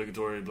one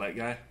obligatory black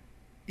guy?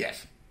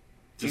 Yes.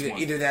 Just one.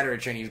 Either that or a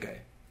Chinese guy.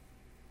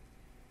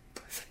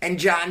 And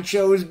John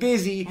Cho's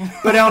busy,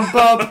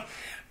 but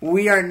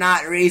we are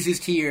not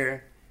racist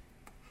here.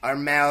 Our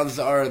mouths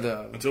are,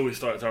 though. Until we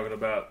start talking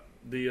about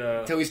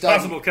the Till we start-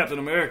 possible Captain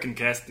American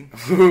casting.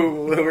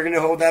 We're going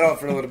to hold that off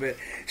for a little bit.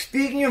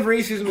 Speaking of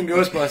racism and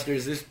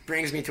Ghostbusters, this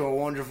brings me to a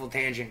wonderful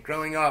tangent.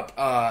 Growing up,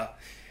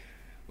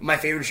 my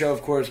favorite show,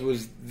 of course,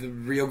 was the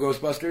real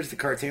Ghostbusters, the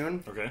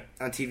cartoon, Okay.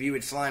 on TV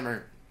with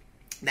Slimer.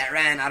 That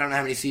ran, I don't know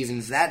how many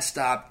seasons. That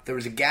stopped. There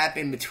was a gap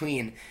in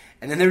between.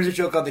 And then there was a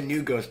show called The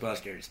New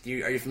Ghostbusters.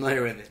 Are you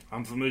familiar with it?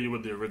 I'm familiar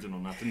with the original,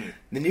 not the new.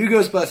 The New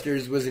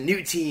Ghostbusters was a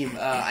new team.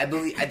 I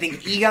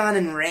think Egon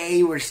and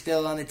Ray were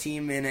still on the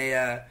team in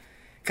a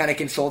kind of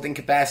consulting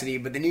capacity,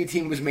 but the new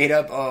team was made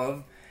up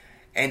of,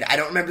 and I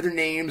don't remember their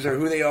names or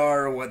who they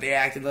are or what they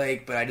acted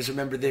like, but I just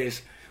remember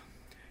this.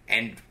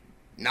 And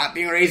not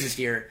being racist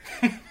here,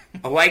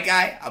 a white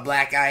guy, a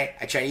black guy,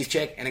 a Chinese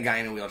chick, and a guy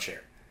in a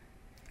wheelchair.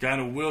 Guy in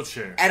a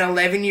wheelchair. At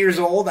 11 years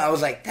old, I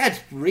was like, that's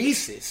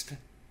racist.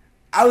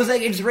 I was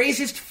like, it's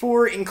racist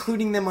for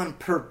including them on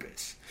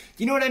purpose.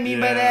 You know what I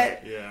mean by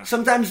that? Yeah.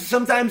 Sometimes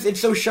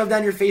it's so shoved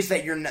down your face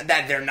that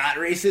that they're not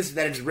racist,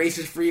 that it's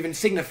racist for even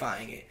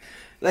signifying it.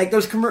 Like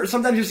those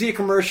sometimes you see a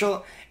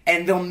commercial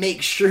and they'll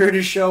make sure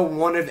to show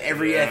one of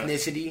every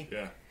ethnicity.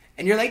 Yeah.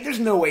 And you're like, there's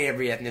no way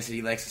every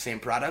ethnicity likes the same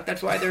product.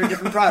 That's why there are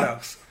different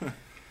products.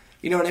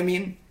 You know what I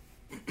mean?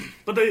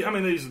 But they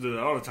used to do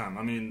that all the time.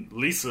 I mean,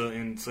 Lisa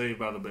in Saved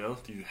by the Bell,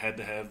 you had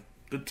to have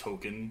the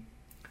token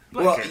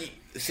black Well, character.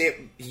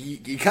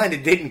 you kind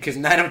of didn't, because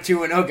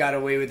 90210 got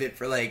away with it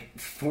for like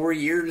 4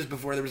 years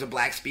before there was a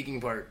black speaking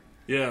part.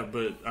 Yeah,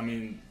 but I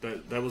mean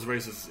that was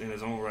racist in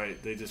its own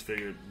right. They just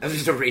figured That was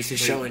just a racist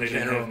show in they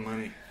general. didn't have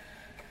money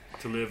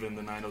to live in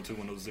the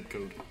 90210 zip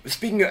code.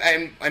 Speaking of,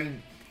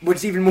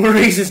 what's even more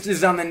racist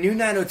is on the new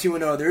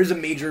 90210, there is a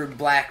major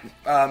black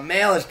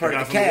male as part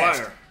The of guy the from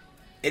cast.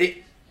 The Wire.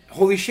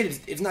 Holy shit,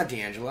 it's not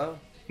D'Angelo.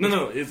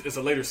 No, it's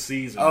a later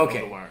season of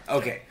The Wire.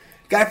 Okay.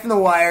 Guy from The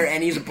Wire,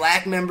 and he's a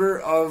black member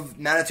of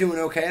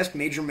 90210 cast,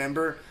 major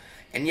member,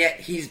 and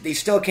yet they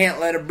still can't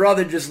let a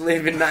brother just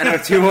live in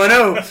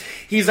 90210.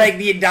 He's like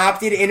the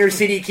adopted inner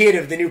city kid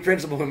of the new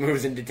principal who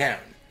moves into town.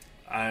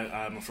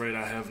 I'm afraid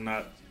I have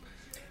not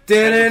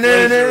had the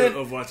pleasure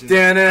of watching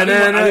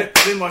I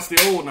didn't watch the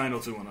old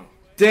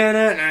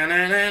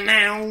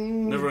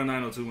 90210. Never a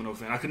 90210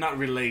 fan. I could not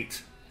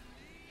relate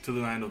to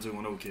the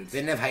 90210 kids. They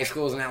didn't have high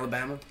schools in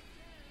Alabama.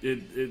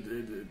 Did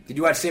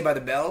you watch Saved by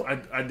the Bell?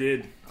 I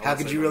did. How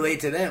could you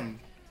relate to them?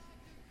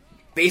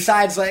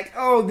 Besides, like,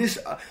 this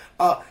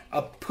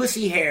a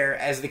pussy hair,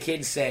 as the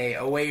kids say,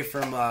 away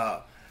from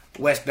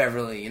West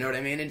Beverly. You know what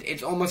I mean?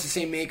 It's almost the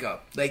same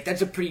makeup. Like,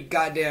 that's a pretty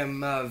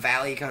goddamn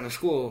valley kind of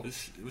school.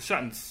 It was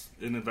shot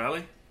in the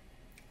valley.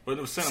 But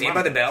it was Santa Saved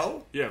Monica. by the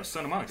Bell? Yeah, it was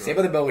Santa Monica. Saved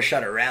by the Bell was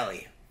shot at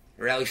Raleigh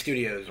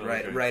Studios,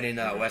 Okay. right in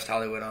Okay. West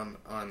Hollywood on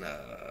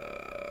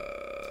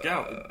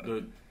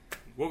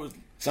What was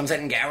Sunset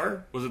and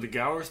Gower. Was it the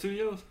Gower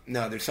Studios?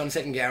 No, there's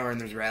Sunset and Gower and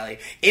there's Raleigh.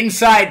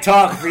 Inside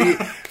talk for you,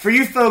 for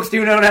you folks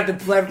who don't have the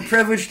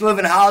privilege to live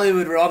in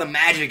Hollywood, where all the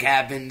magic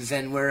happens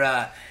and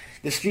where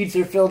the streets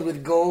are filled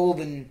with gold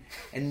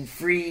and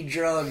free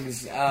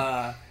drugs.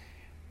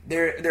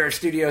 There are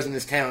studios in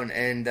this town,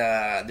 and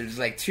there's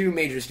like 2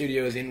 major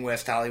studios in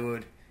West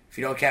Hollywood. If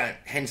you don't count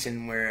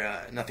Henson,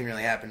 where nothing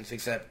really happens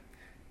except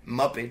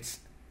Muppets.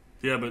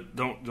 Yeah, but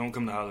don't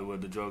come to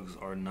Hollywood. The drugs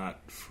are not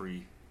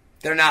free.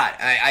 They're not.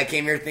 I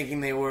came here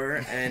thinking they were,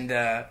 and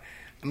I'm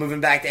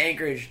moving back to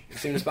Anchorage as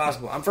soon as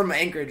possible. I'm from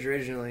Anchorage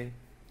originally.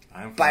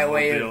 I'm By from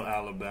way Mobile, of-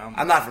 Alabama.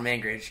 I'm not from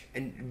Anchorage,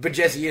 but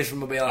Jesse is from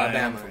Mobile, I am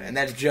Alabama, from- and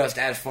that's just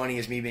as funny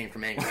as me being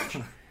from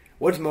Anchorage.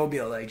 What's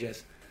Mobile like,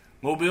 Jess?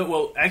 Mobile.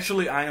 Well,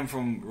 actually, I am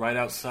from right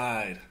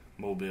outside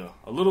Mobile,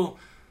 a little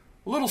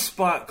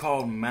spot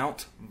called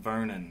Mount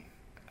Vernon,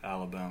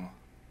 Alabama.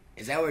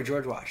 Is that where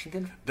George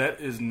Washington?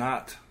 That is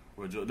not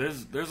where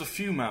there's a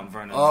few Mount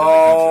Vernons.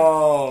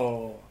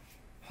 Oh,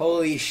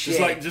 holy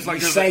shit! Just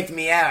like you there's psyched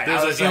me out.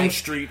 There's I a was Elm like,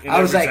 Street in I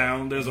was every like,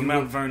 town. There's a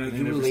Mount Vernon in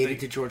You every related state.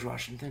 to George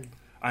Washington?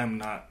 I am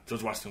not.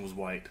 George Washington was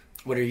white.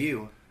 What are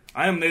you?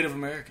 I am Native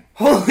American.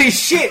 Holy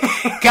shit,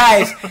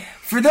 guys!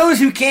 For those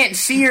who can't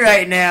see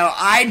right now,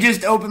 I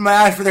just opened my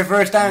eyes for the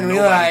first time and Nobody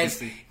realized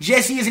can see.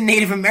 Jesse is a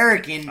Native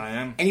American. I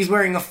am. And he's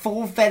wearing a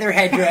full feather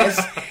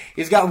headdress.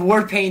 He's got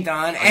war paint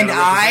on, and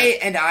gotta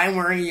represent. I'm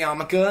wearing a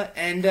yarmulke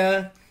and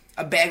a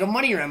bag of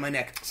money around my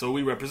neck. So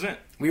we represent.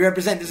 We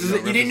represent. This is.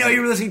 You didn't know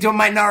you were listening to a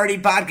minority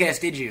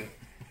podcast, did you?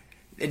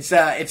 It's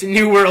a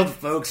new world,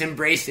 folks.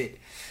 Embrace it.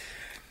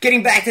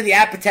 Getting back to the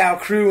Apatow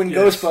crew and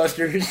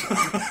Ghostbusters,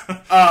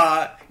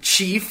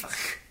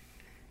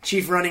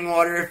 Chief Running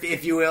Water,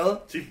 if you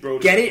will. Chief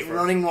Brody. Get it?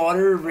 Running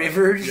Water,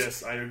 Rivers.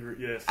 Yes, I agree.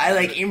 Yes.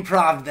 I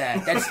improv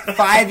that. That's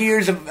 5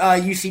 years of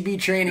UCB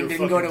training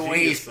didn't go to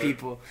waste, sir.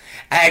 people.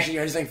 I actually,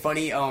 there's something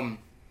funny.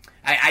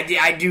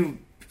 I do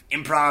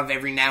improv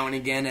every now and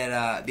again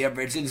at the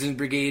Upright Citizens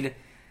Brigade,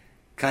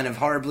 kind of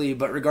horribly,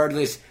 but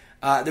regardless,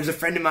 there's a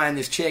friend of mine,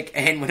 this chick,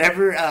 and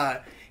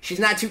whenever she's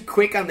not too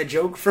quick on the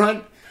joke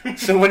front.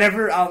 So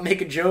whenever I'll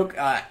make a joke,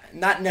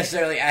 not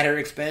necessarily at her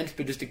expense,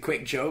 but just a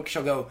quick joke,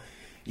 she'll go,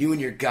 "You and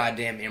your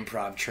goddamn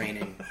improv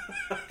training."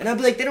 And I'll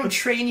be like, they don't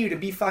train you to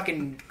be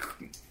fucking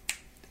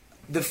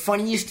the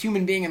funniest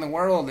human being in the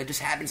world. It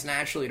just happens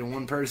naturally to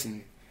one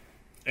person.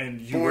 And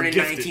you Born were in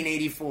gifted.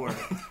 1984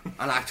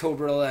 on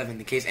October 11th,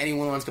 in case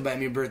anyone wants to buy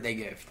me a birthday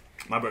gift.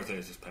 My birthday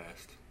has just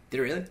passed.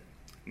 Did it really?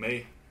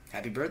 May.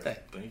 Happy birthday.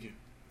 Thank you.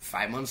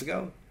 5 months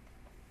ago?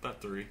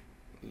 About 3.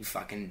 You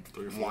fucking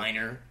 3 or 4.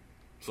 whiner.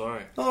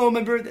 Sorry. Oh,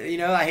 my birthday. You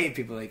know, I hate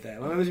people like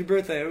that. When was your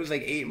birthday? It was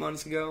like 8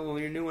 months ago. Well,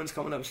 your new one's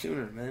coming up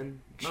sooner, man.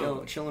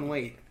 Chill and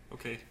wait.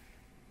 Okay.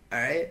 All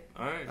right?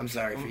 All right. I'm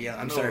sorry for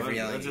yelling. No, sorry for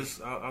yelling at you.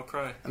 I'll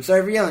cry. I'm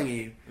sorry for yelling at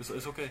you.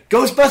 It's okay.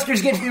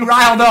 Ghostbusters gets me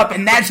riled up,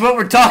 and that's what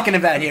we're talking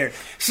about here.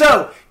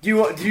 So, do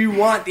you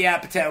want the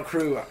Apatow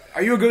crew?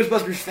 Are you a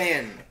Ghostbusters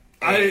fan?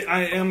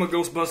 I am a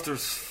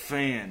Ghostbusters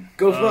fan.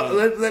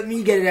 Let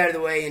me get it out of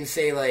the way and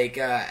say,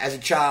 as a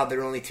child, there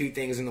were only 2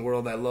 things in the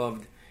world I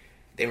loved.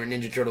 They were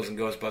Ninja Turtles and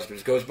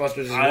Ghostbusters.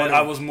 Ghostbusters is one of...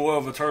 I was more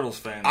of a Turtles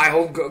fan. I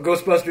hold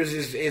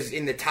Ghostbusters is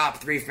in the top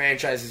 3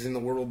 franchises in the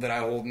world that I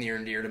hold near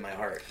and dear to my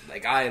heart.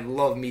 I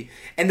love me.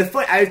 And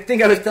I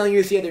think I was telling you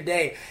this the other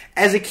day.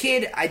 As a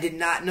kid, I did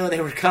not know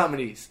they were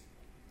comedies.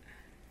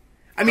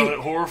 I mean,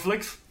 horror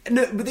flicks?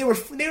 No, but they were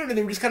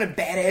just kind of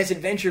badass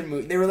adventure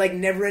movies. They were like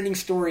never-ending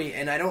story,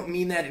 and I don't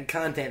mean that in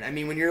content. I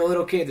mean, when you're a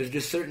little kid, there's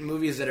just certain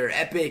movies that are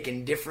epic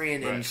and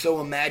different and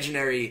so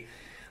imaginary.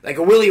 Like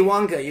a Willy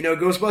Wonka,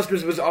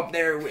 Ghostbusters was up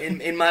there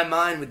in my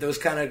mind with those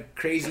kind of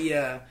crazy...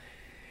 And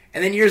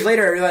then years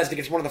later, I realized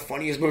it's one of the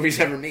funniest movies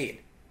ever made.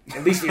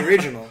 At least the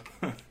original.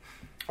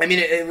 I mean,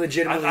 it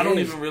legitimately I don't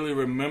is. even really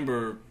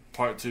remember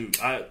part 2.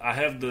 I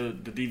have the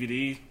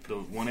DVD, the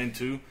 1 and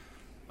 2.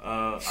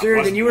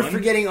 Sir, then you were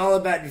forgetting all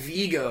about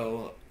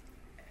Vigo.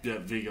 Yeah,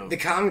 Vigo. The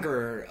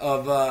Conqueror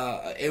of...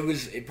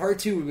 part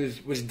 2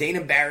 was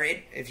Dana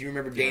Barrett, if you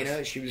remember Dana.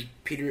 Yes. She was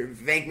Peter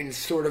Venkman's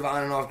sort of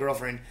on and off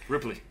girlfriend.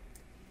 Ripley.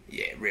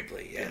 Yeah,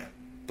 Ripley, yeah.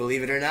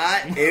 Believe it or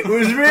not, it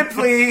was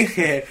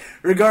Ripley.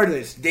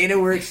 Regardless, Dana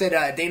works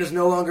at... Dana's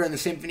no longer in the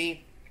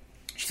symphony.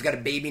 She's got a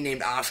baby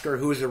named Oscar,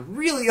 who is a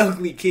really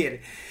ugly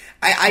kid.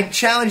 I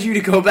challenge you to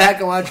go back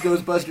and watch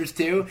Ghostbusters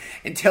 2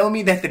 and tell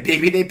me that the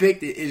baby they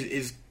picked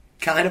is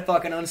kind of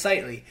fucking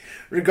unsightly.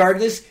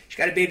 Regardless, she's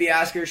got a baby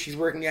Oscar. She's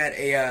working at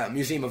a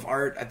museum of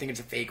art. I think it's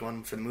a fake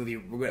one for the movie.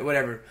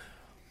 Whatever.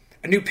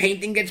 A new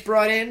painting gets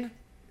brought in.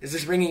 Is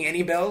this ringing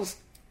any bells?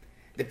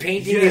 The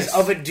painting is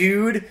of a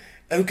dude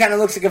who kind of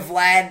looks like a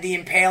Vlad the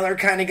Impaler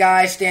kind of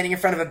guy standing in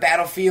front of a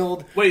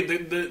battlefield. Wait,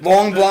 the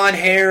long blonde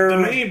hair.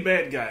 The main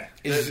bad guy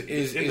is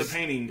in the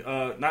painting.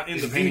 Not in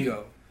the painting.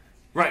 Vigo.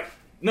 Right.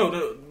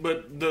 No,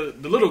 but the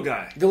little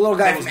guy. The little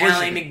guy from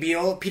Ally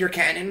McBeal, Peter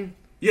Cannon.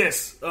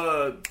 Yes.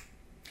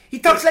 He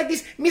talks like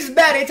this, Miss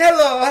Barrett,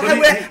 hello,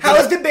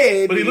 how's the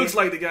baby? But he looks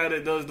like the guy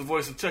that does the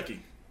voice of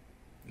Chucky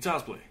in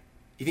Child's Play.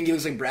 You think he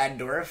looks like Brad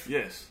Dourif?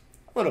 Yes.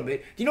 A little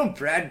bit. Do you know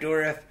Brad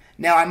Dourif?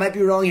 Now, I might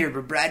be wrong here,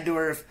 but Brad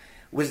Dourif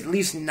was at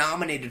least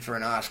nominated for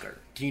an Oscar.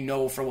 Do you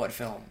know for what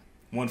film?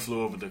 One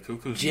Flew Over the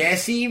Cuckoo's Nest.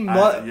 Jesse?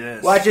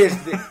 Yes. Watch this.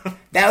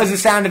 That was the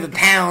sound of a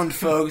pound,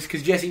 folks,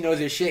 because Jesse knows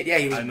his shit. Yeah,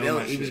 he was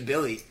Billy. He was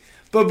Billy.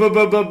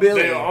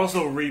 Billy. They are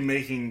also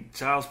remaking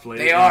Child's Play.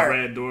 They are.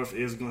 Brad Dourif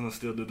is going to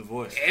still do the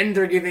voice. And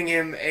they're giving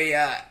him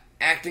a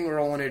acting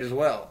role in it as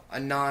well. A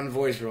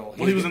non-voice role.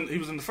 Well, he was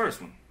in the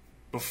first one.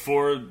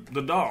 Before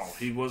the doll,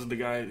 he was the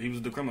guy. He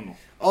was the criminal.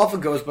 Off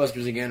of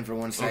Ghostbusters again for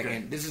 1 second.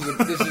 Okay. This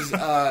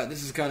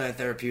is kind of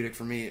therapeutic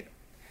for me.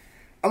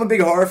 I'm a big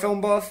horror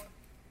film buff.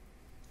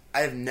 I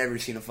have never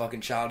seen a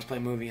fucking Child's Play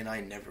movie, and I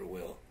never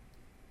will.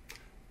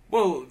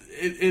 Well,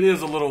 it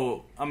is a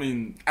little. I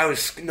mean,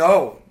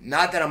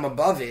 not that I'm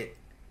above it.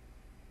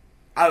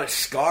 I was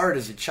scarred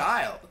as a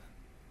child.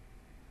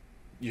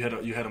 You had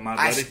a My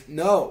Buddy?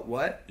 No,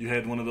 what? You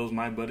had one of those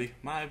My Buddy?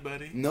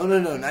 No,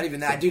 not even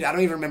that. Dude, I don't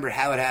even remember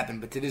how it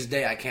happened, but to this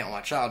day, I can't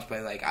watch Child's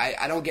Play.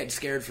 I don't get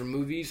scared from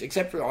movies,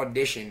 except for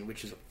Audition,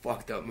 which is a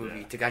fucked up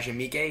movie. Yeah. Takashi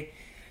Miike.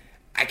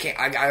 I can't,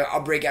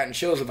 I'll break out in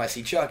chills if I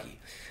see Chucky.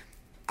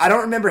 I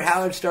don't remember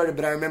how it started,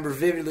 but I remember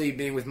vividly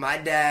being with my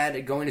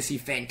dad, going to see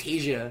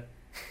Fantasia.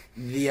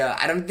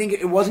 I don't think,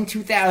 it wasn't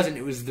 2000,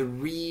 it was the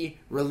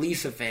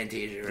re-release of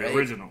Fantasia, right? The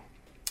original.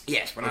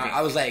 Yes, when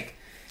I was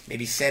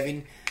maybe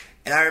 7.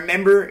 And I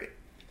remember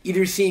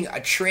either seeing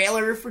a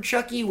trailer for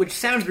Chucky, which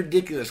sounds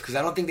ridiculous because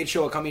I don't think they'd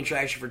show a coming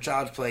attraction for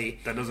Child's Play.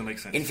 That doesn't make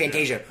sense. In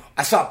Fantasia. Yeah.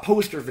 I saw a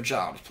poster for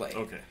Child's Play.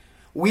 Okay.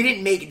 We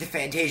didn't make it to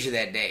Fantasia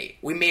that day.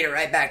 We made it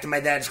right back to my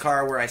dad's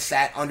car where I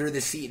sat under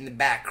the seat in the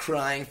back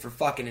crying for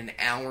fucking an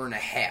hour and a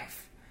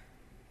half.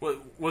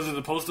 What was it?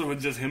 The poster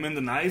with just him and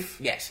the knife?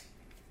 Yes.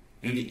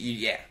 And,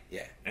 Yeah.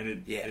 And it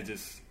Yeah.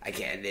 just... I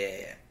can't.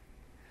 Yeah.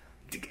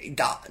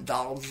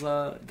 Dolls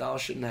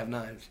shouldn't have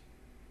knives.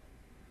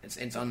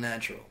 It's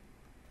unnatural.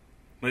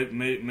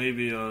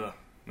 Maybe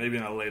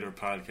in a later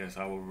podcast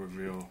I will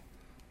reveal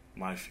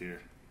my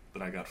fear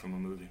that I got from a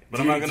movie.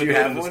 But I'm not going to do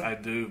this. I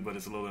do, but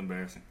it's a little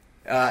embarrassing.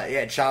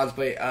 Yeah, child's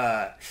play.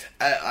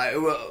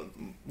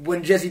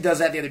 When Jesse does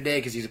that the other day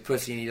because he's a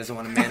pussy and he doesn't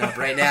want to man up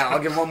right now, I'll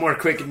give one more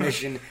quick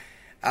admission.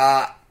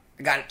 I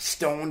got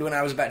stoned when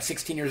I was about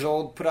 16 years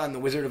old, put on the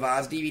Wizard of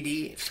Oz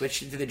DVD,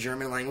 switched it to the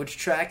German language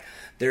track.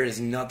 There is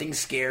nothing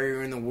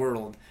scarier in the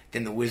world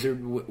than the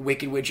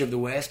Wicked Witch of the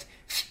West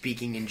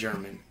speaking in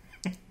German.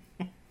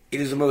 It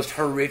is the most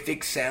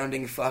horrific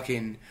sounding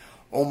fucking...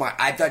 Oh my...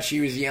 I thought she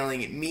was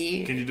yelling at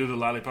me. Can you do the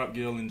Lollipop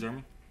Girl in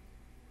German?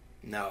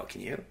 No,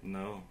 can you?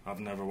 No, I've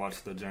never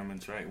watched the German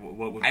track.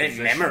 What would I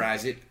didn't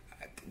memorize it.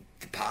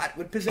 The pot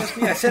would possess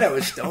me. I said I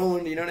was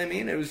stoned. You know what I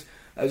mean? I was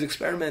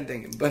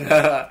experimenting.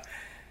 But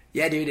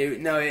yeah, dude.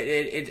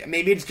 It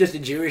maybe it's just a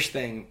Jewish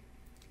thing.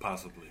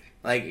 Possibly.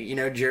 Like, you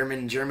know,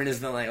 German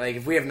is the like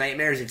if we have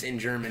nightmares, it's in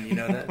German. You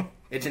know that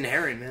it's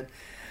inherent, man.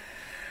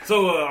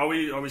 So are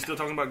we still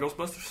talking about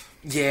Ghostbusters?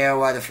 Yeah,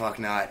 why the fuck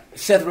not?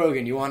 Seth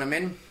Rogen, you want him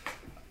in?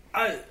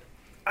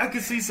 I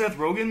could see Seth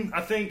Rogen.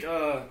 I think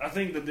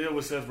the deal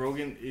with Seth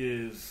Rogen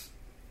is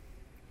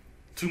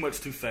too much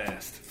too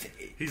fast.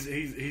 He's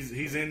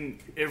in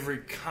every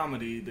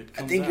comedy that comes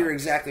out. I think you're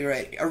exactly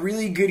right. A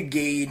really good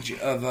gauge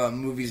of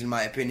movies, in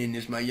my opinion,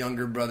 is my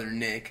younger brother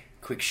Nick.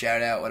 Quick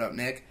shout out, what up,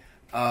 Nick?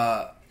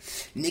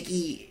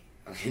 Nicky.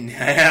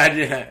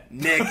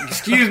 Nick,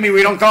 excuse me,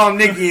 we don't call him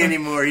Nicky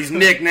anymore. He's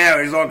Nick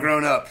now. He's all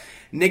grown up.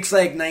 Nick's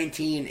like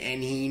 19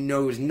 and he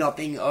knows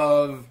nothing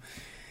of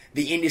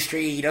the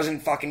industry. He doesn't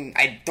fucking...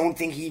 I don't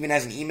think he even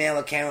has an email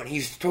account.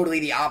 He's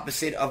totally the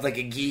opposite of like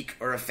a geek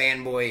or a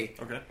fanboy.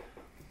 Okay.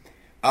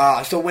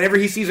 So whenever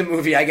he sees a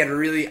movie, I get a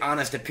really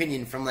honest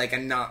opinion from like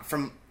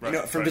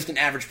just an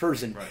average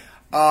person.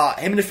 Right.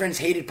 Him and his friends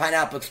hated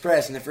Pineapple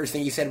Express, and the first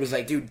thing he said was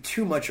like, "Dude,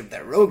 too much of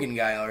that Rogan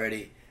guy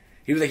already."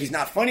 He was like, "He's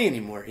not funny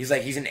anymore." He's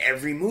like, "He's in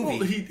every movie."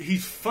 Well,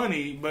 he's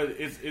funny, but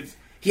it's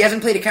he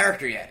hasn't played a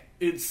character yet.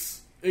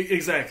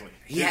 Exactly.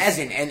 He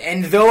hasn't,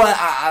 and though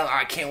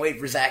I can't wait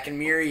for Zach and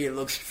Miri, it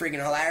looks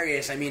freaking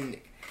hilarious. I mean,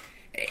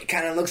 it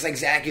kind of looks like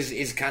Zach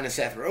is kind of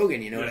Seth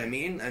Rogen. You know what I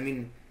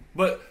mean?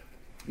 But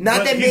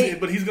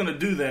he's going to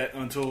do that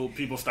until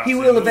people stop. He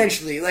will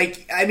eventually.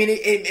 Like, I mean,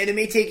 it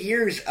may take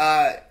years.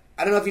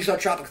 I don't know if you saw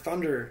Tropic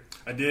Thunder.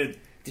 I did.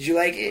 Did you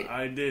like it?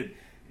 I did.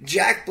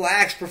 Jack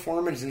Black's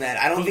performance in that,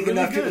 I don't think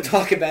enough people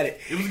talk about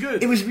it. It was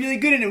good. It was really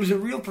good, and it was a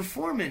real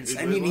performance.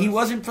 I mean, he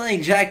wasn't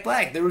playing Jack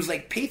Black. There was,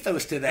 like,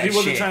 pathos to that shit. He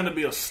wasn't trying to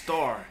be a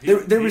star.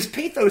 There was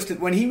pathos to...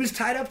 When he was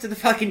tied up to the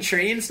fucking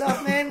train and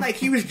stuff, man, like,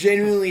 he was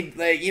genuinely,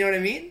 like, you know what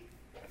I mean?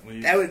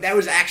 That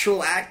was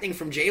actual acting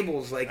from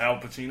Jables. Like, Al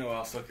Pacino,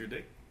 I'll suck your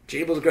dick.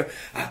 Jables go,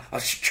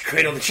 I'll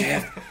cradle the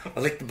chaff.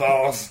 I'll lick the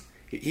balls.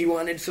 He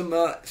wanted some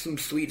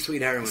sweet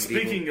heroin.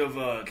 Speaking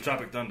of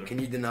Tropic Thunder. Can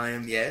you deny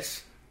him?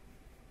 Yes.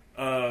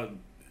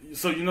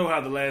 So you know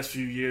how the last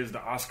few years the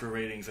Oscar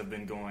ratings have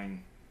been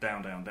going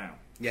down.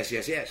 Yes.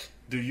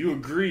 Do you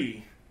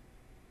agree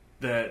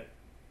that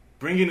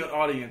bringing an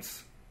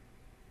audience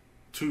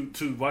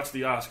to watch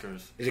the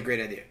Oscars is a great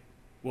idea?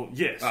 Well,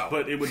 yes,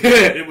 but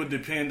it would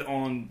depend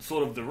on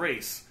sort of the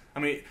race. I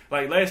mean,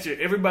 like last year,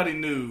 everybody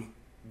knew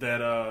that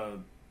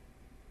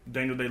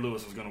Daniel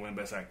Day-Lewis was going to win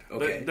Best Actor.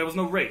 Okay. There was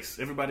no race.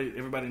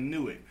 Everybody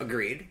knew it.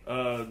 Agreed.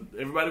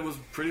 Everybody was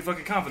pretty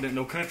fucking confident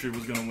No Country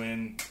was going to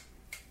win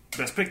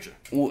Best Picture.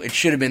 Well, it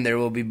should have been There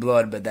Will Be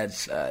Blood, but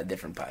that's a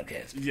different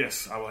podcast.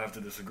 Yes, I will have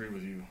to disagree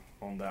with you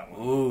on that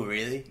one. Ooh,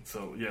 really?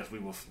 So, yes,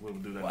 we'll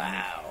do that.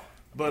 Wow.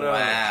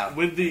 But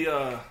with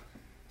the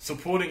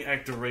supporting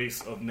actor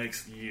race of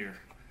next year,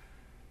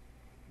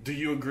 do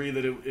you agree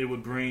that it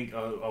would bring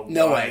a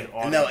wide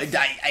audience? No,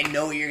 I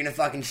know what you're going to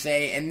fucking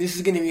say, and this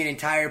is going to be an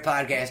entire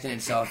podcast in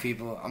itself,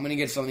 people. I'm going to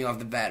get something off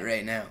the bat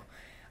right now.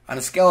 On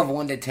a scale of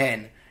 1 to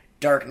 10,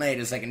 Dark Knight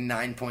is like a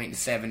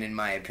 9.7 in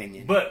my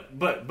opinion. But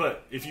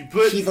if you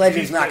put Heath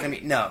Ledger's not going to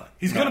be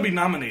he's going to be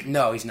nominated.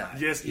 No, he's not.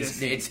 Yes.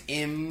 It's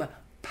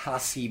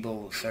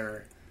impossible,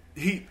 sir.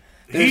 Heath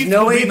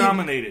no will way be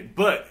nominated.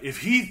 But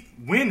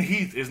when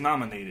Heath is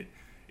nominated,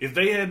 if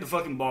they had the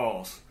fucking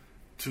balls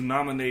to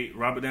nominate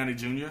Robert Downey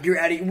Jr. You're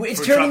out of...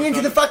 It's turning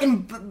into the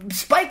fucking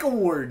Spike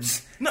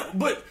Awards. No,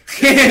 but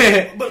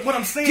what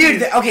I'm saying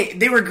Dude, is...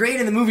 they were great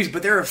in the movies,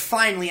 but there are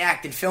finely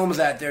acted films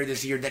out there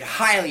this year that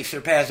highly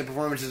surpass the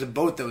performances of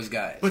both those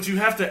guys. But you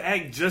have to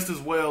act just as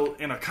well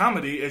in a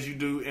comedy as you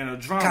do in a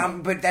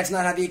drama. But that's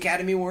not how the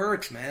Academy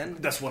works, man.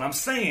 That's what I'm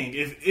saying.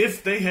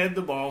 If they had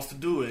the balls to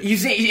do it... You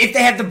say if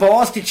they had the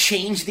balls to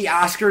change the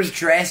Oscars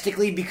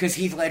drastically because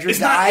Heath Ledger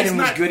died and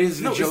was good as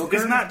the Joker?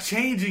 It's not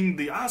changing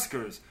the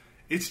Oscars.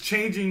 It's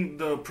changing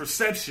the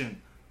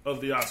perception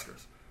of the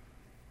Oscars.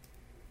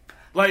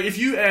 Like, if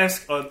you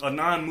ask a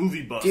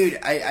non-movie buff, dude,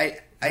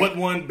 what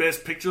won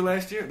Best Picture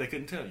last year, they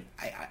couldn't tell you.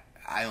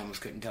 I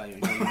almost couldn't tell you.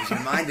 You just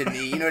reminded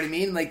me. You know what I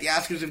mean? Like the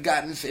Oscars have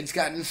gotten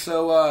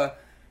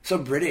so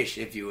British,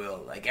 if you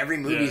will. Like every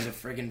movie's a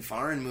friggin'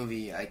 foreign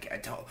movie.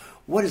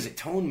 What is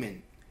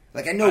Atonement?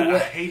 Like I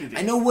hated it.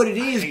 I know what it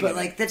is, but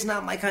like that's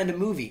not my kind of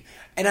movie.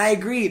 And I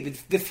agree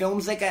that the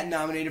films that got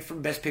nominated for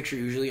Best Picture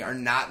usually are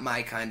not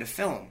my kind of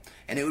film.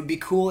 And it would be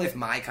cool if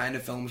my kind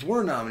of films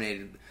were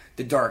nominated.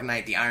 The Dark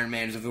Knight, the Iron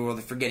Mans of the world,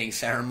 the Forgetting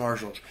Sarah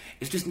Marshalls.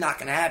 It's just not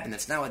going to happen.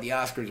 That's not what the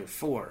Oscars are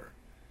for.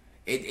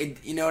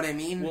 You know what I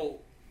mean? Well,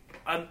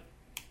 I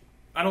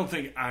don't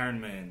think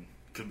Iron Man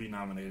could be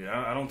nominated.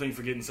 I don't think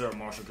Forgetting Sarah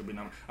Marshall could be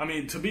nominated. I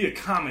mean, to be a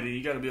comedy,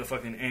 you got to be a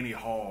fucking Annie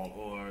Hall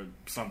or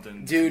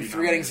something. Dude,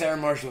 Forgetting Sarah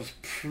Marshall's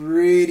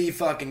pretty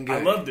fucking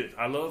good. I loved it.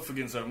 I love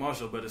Forgetting Sarah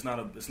Marshall, but it's not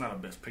a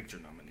Best Picture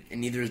nominee. And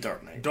neither is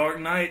Dark Knight.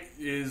 Dark Knight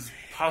is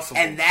possible.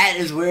 And that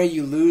is where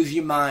you lose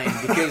your mind,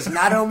 because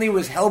not only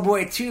was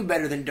Hellboy 2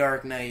 better than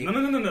Dark Knight.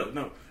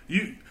 No.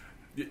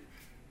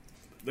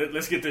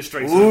 Let's get this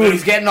straight. Ooh,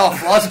 he's getting all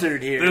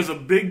flustered here. There's a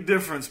big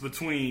difference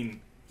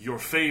between your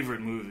favorite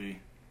movie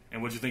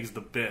and what you think is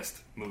the best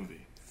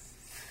movie.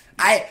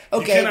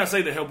 You cannot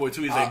say that Hellboy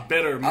 2 is a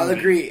better movie. I'll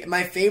agree.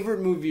 My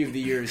favorite movie of the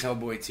year is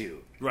Hellboy 2.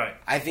 Right.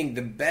 I think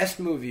the best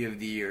movie of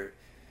the year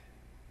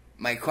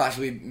might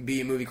possibly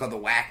be a movie called The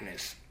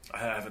Whackness. I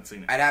haven't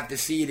seen it. I'd have to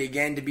see it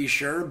again to be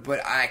sure,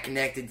 but I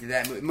connected to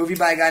that movie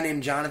by a guy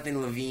named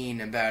Jonathan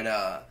Levine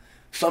about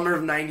summer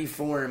of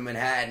 '94 in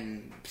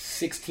Manhattan.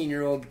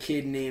 16-year-old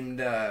kid named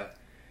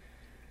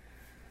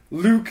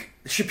Luke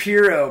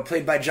Shapiro,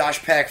 played by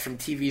Josh Peck from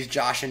TV's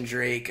Josh and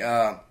Drake.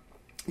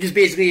 Just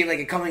basically like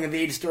a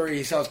coming-of-age story.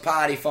 He sells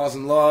pot, he falls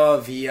in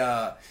love.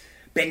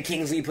 Ben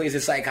Kingsley plays a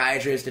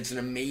psychiatrist. It's an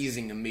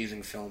amazing,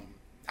 amazing film.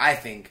 I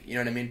think. You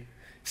know what I mean?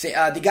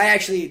 The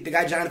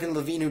guy Jonathan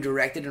Levine who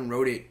directed and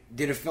wrote it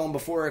did a film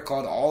before it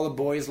called All the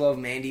Boys Love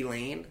Mandy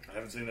Lane. I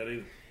haven't seen that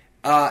either.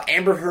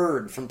 Amber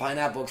Heard from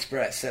Pineapple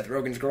Express, Seth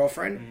Rogen's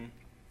girlfriend. Mm-hmm.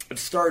 It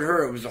starred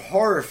her. It was a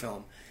horror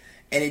film.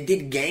 And it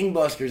did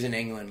gangbusters in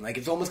England. Like,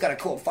 it's almost got a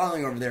cult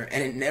following over there.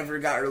 And it never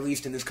got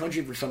released in this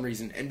country for some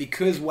reason. And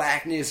because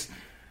Whackness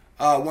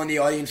won the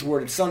Audience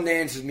Award at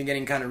Sundance, has been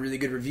getting kind of really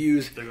good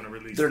reviews. They're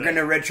going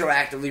to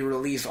retroactively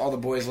release All the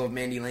Boys Love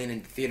Mandy Lane in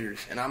theaters.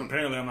 And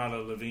apparently I'm not a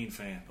Levine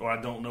fan. Or I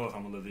don't know if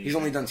I'm a Levine He's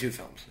fan. only done 2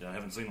 films. Yeah, I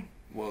haven't seen them.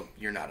 Well,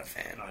 you're not a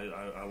fan.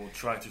 I will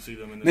try to see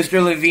them in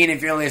Mr. Levine,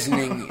 if you're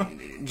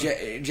listening,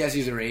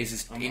 Jesse's a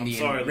racist Indian. I'm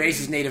sorry,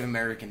 racist Native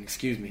American,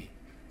 excuse me.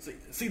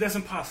 See, that's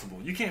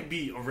impossible. You can't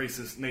be a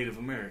racist Native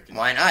American.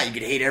 Why not? You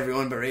could hate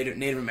everyone but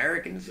Native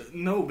Americans?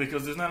 No,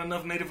 because there's not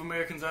enough Native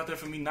Americans out there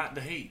for me not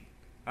to hate.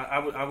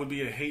 I would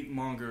be a hate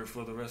monger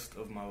for the rest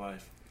of my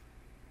life.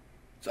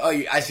 So,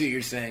 I see what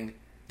you're saying.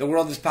 The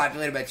world is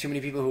populated by too many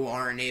people who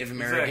aren't Native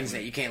Americans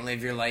that you can't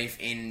live your life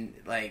in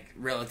like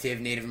relative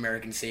Native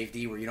American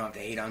safety where you don't have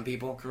to hate on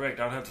people. Correct.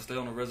 I would have to stay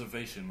on a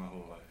reservation my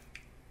whole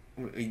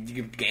life.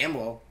 You could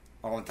gamble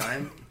all the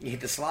time. You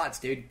hit the slots,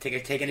 dude.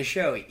 Take in a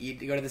show. You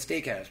go to the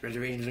steakhouse.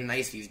 Reservations are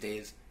nice these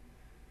days.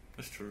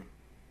 That's true.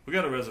 We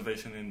got a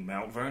reservation in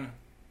Mount Vernon.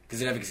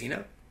 Does it have a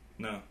casino?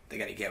 No. They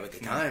got to get with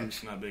the times.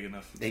 It's not big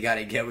enough. They got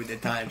to get with the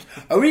times.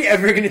 Are we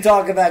ever going to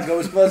talk about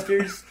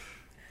Ghostbusters?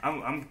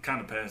 I'm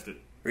kind of past it.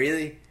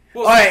 Really?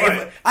 Well, all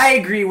right, I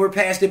agree, we're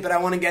past it, but I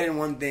want to get in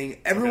one thing.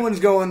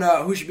 Everyone's going,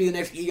 who should be the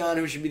next Egon,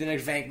 who should be the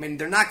next Venkman.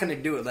 They're not going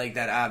to do it like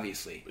that,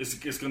 obviously.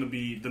 It's going to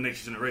be the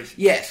next generation.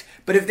 Yes,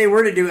 but if they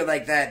were to do it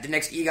like that, the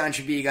next Egon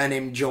should be a guy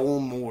named Joel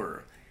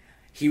Moore.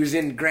 He was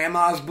in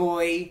Grandma's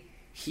Boy.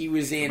 He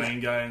was in... The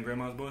main guy in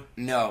Grandma's Boy?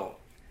 No.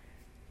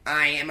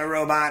 I am a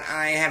robot.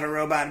 I have a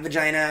robot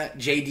vagina.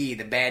 JD,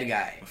 the bad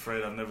guy. I'm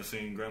afraid I've never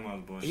seen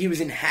Grandma's Boy. He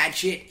was in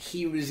Hatchet.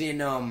 He was in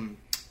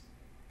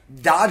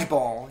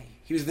Dodgeball.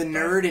 He was the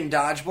nerd in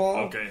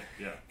Dodgeball. Okay,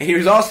 yeah. And he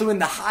was also in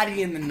The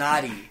Hottie and the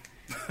Naughty.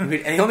 And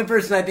the only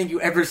person I think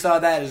you ever saw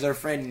that is our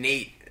friend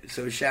Nate.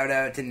 So shout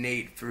out to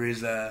Nate for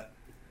his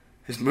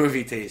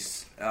movie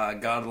tastes.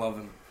 God love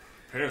him.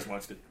 Paris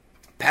watched it.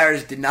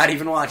 Paris did not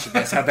even watch it.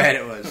 That's how bad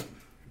it was.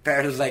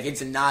 Paris was like,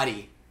 it's a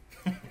naughty.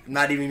 I'm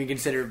not even going to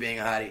consider it being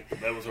a hottie.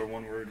 That was her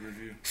one-word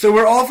review. So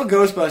we're all for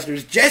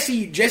Ghostbusters.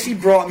 Jesse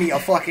brought me a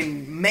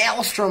fucking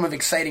maelstrom of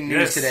exciting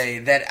news today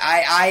that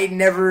I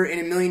never in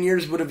a million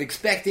years would have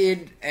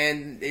expected,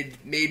 and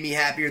it made me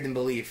happier than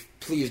belief.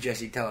 Please,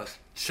 Jesse, tell us.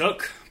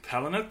 Chuck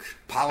Palahniuk?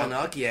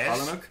 Palahniuk, yes.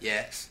 Palahniuk?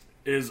 Yes.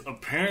 Is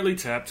apparently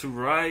tapped to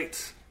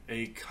write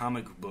a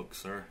comic book,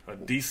 sir. A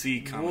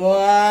DC comic book.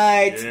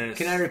 What? Yes.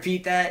 Can I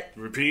repeat that?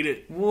 Repeat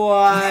it.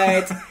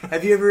 What?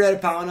 Have you ever read a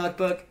Palahniuk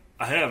book?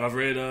 I have. I've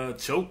read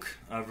Choke.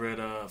 I've read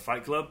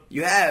Fight Club.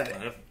 You have? I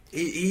have.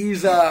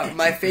 He's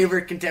my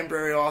favorite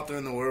contemporary author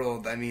in the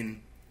world. I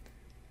mean,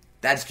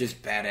 that's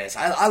just badass.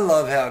 I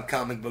love how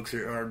comic books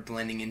are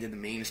blending into the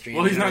mainstream.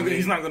 Well, he's not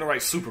going to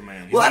write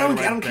Superman. I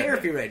don't care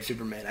if he writes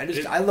Superman.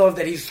 I love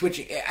that he's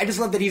switching. I just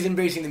love that he's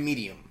embracing the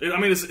medium. I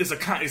mean,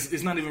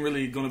 it's not even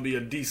really going to be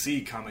a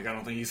DC comic. I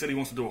don't think he said he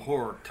wants to do a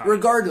horror comic.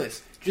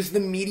 Regardless, just the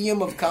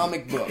medium of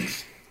comic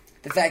books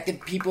The fact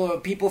that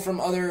people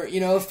from other,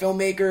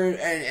 filmmaker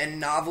and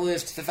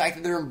novelists, the fact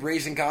that they're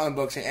embracing comic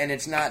books and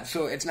it's not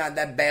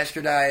that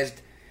bastardized,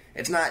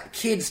 it's not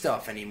kid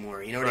stuff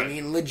anymore. You know what I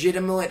mean?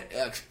 Legitimate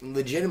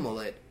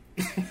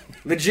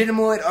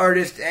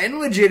artists and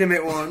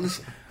legitimate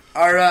ones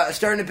are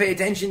starting to pay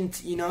attention,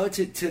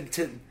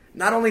 to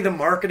not only the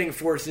marketing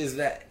forces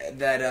that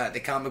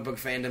the comic book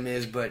fandom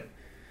is, but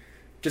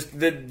just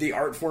the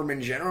art form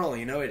in general.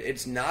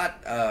 It's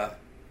not a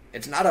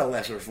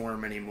lesser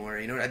form anymore.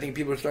 I think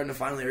people are starting to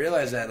finally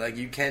realize that. Like,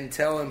 you can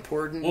tell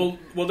important.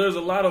 Well, there's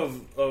a lot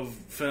of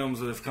films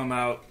that have come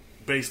out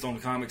based on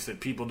comics that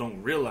people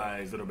don't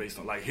realize that are based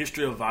on, like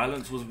History of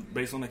Violence was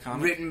based on the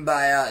comic. Written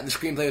by the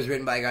screenplay was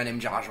written by a guy named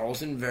Josh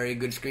Olson. Very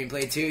good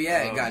screenplay too.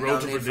 Yeah, it got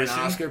nominated for an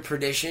Oscar.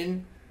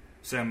 Perdition.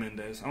 Sam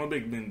Mendes. I'm a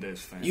big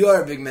Mendes fan. You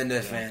are a big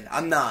Mendes fan.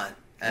 I'm not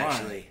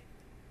actually.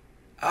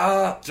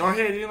 Jarhead.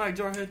 You didn't like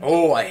Jarhead?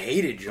 Oh, I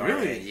hated Jarhead.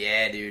 Really?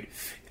 Yeah, dude.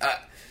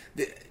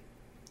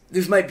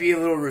 This might be a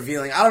little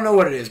revealing. I don't know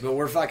what it is, but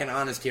we're fucking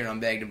honest here on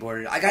Bagged and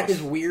Boarded. I got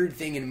this weird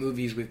thing in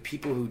movies with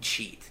people who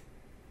cheat.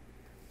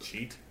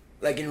 Cheat?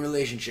 Like in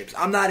relationships.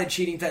 I'm not a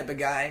cheating type of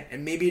guy,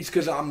 and maybe it's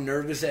because I'm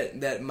nervous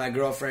that my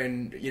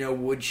girlfriend,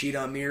 would cheat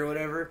on me or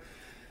whatever.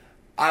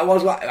 I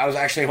was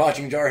actually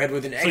watching Jarhead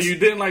with an ex. So you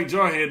didn't like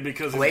Jarhead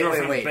because his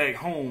girlfriend back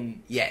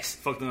home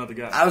fucked another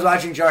guy. I was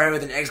watching Jarhead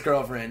with an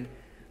ex-girlfriend,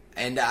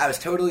 and I was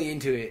totally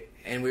into it.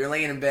 And we were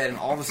laying in bed, and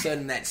all of a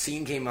sudden that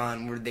scene came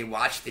on where they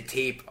watched the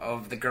tape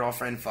of the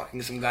girlfriend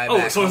fucking some guy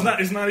back so home.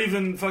 it's not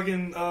even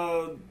fucking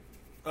I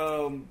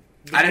didn't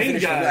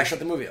finish the movie. I shut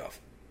the movie off.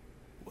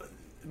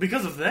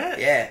 Because of that?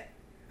 Yeah.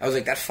 I was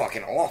like, that's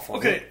fucking awful.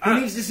 Okay. Who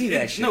needs to see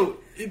that shit? No,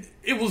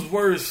 it was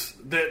worse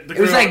that the girl...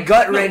 It was like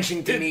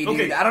gut-wrenching to me,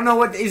 dude. Okay. I don't know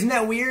what... Isn't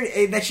that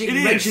weird? That shit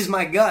wrenches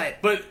my gut.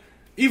 But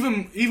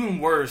even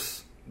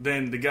worse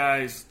than the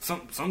guys...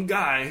 Some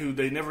guy who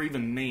they never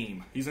even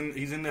name. He's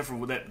in there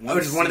for that one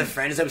just one of the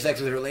friends that was sex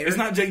with her later? It's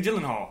not Jake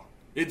Gyllenhaal.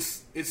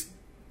 It's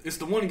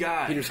the one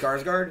guy. Peter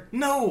Skarsgård?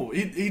 No,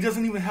 he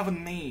doesn't even have a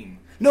name.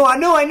 No, I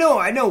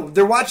know.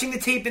 They're watching the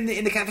tape in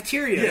the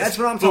cafeteria. Yes, that's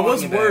what I'm talking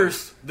about. But what's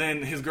worse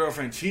than his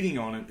girlfriend cheating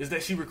on him is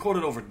that she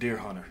recorded over Deer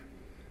Hunter.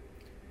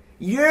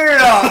 You're an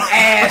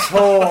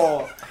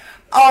asshole.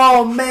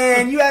 Oh,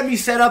 man, you had me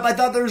set up. I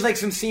thought there was like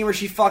some scene where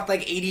she fucked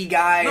like 80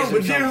 guys. No,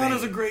 but Deer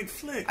Hunter's a great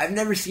flick. I've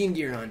never seen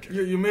Deer Hunter.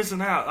 You're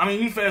missing out. I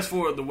mean, you fast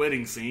forward the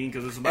wedding scene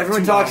because it's about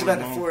everyone 2 talks hours about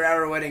long. The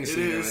 4-hour wedding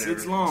scene.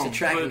 It's long. It's a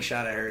tracking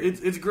shot. I heard.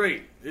 It's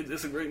great.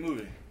 It's a great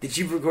movie. Did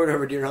you record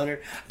over Deer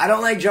Hunter? I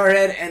don't like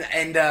Jarhead,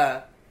 and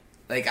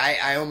like,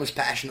 I almost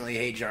passionately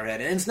hate Jarhead.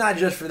 And it's not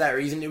just for that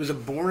reason. It was a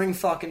boring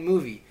fucking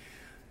movie.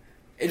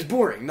 It's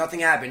boring.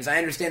 Nothing happens. I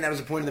understand that was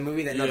the point of the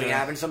movie, that nothing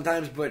happens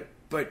sometimes, but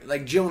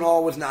like,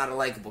 Gyllenhaal was not a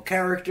likable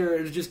character.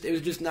 It was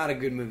just not a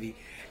good movie.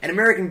 And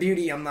American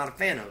Beauty, I'm not a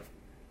fan of.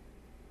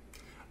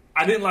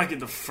 I didn't like it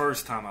the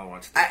first time I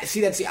watched it. See,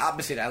 that's the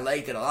opposite. I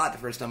liked it a lot the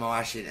first time I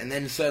watched it, and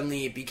then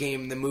suddenly it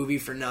became the movie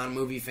for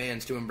non-movie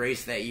fans to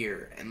embrace that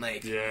year. And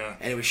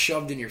and it was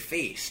shoved in your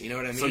face. You know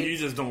what I mean? So you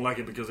just don't like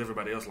it because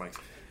everybody else likes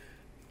it.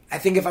 I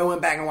think if I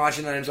went back and watched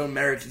it on its own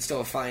merits, it's still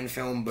a fine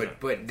film,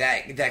 but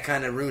that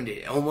kind of ruined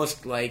it.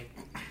 Almost like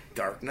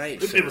Dark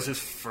Knight. It was his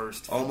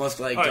first film. Almost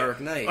like Dark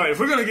Knight. All right, if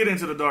we're going to get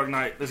into the Dark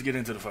Knight, let's get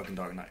into the fucking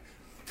Dark Knight.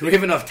 Do we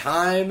have enough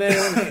time,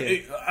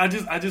 man? I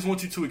just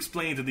want you to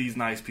explain to these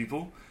nice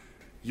people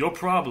your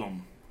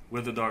problem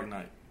with the Dark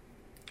Knight.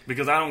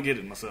 Because I don't get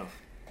it myself.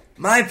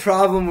 My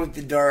problem with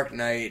the Dark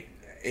Knight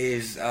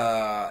is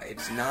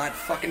it's not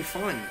fucking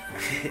fun.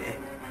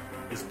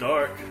 It's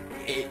dark.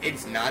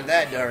 It's not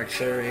that dark,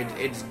 sir.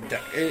 It's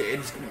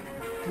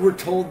we're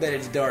told that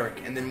it's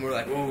dark, and then we're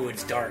like, "Ooh,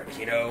 it's dark."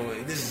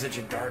 This is such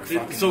a dark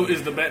fucking. So movie.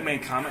 Is the Batman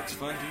comics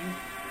fun to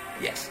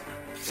you? Yes,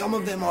 some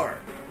of them are.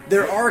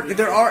 There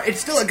are.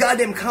 It's still a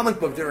goddamn comic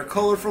book. There are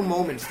colorful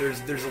moments.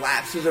 There's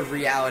lapses of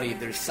reality.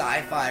 There's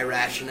sci-fi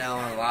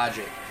rationale and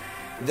logic.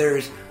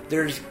 There's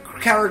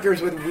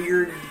characters with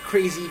weird,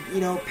 crazy,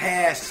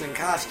 pasts and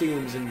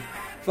costumes and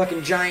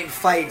fucking giant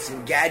fights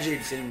and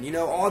gadgets and,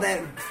 all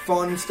that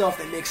fun stuff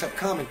that makes up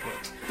comic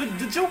books.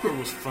 The Joker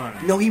was fun.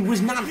 No, he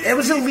was not. That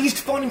was the least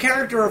fun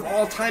character of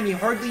all time. He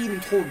hardly even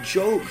told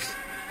jokes.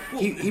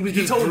 Well,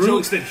 he told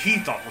jokes that he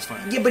thought was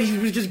funny. Yeah, but he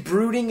was just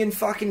brooding and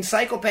fucking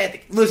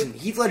psychopathic. Listen,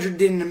 Heath Ledger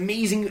did an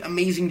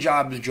amazing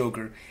job as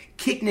Joker.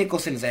 Kick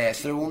Nicholson's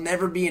ass. There will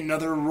never be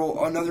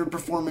another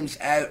performance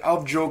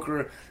of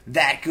Joker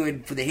that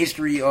good for the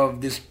history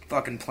of this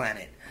fucking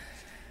planet.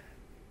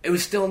 It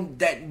was still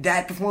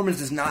that performance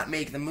does not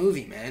make the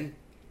movie, man.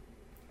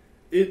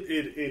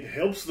 It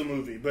helps the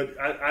movie, but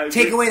I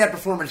take away that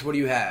performance. What do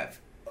you have?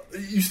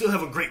 You still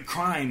have a great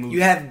crime movie.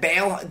 You have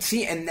Bale.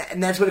 See, and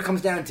that's what it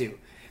comes down to.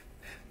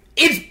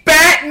 It's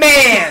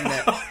Batman,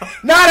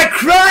 not a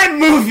crime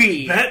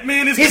movie.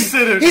 Batman is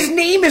considered. His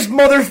name is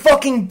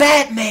motherfucking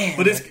Batman.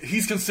 But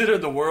he's considered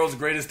the world's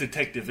greatest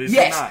detective, is he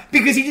yes, not?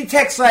 Because he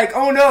detects like,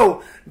 oh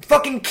no,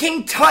 fucking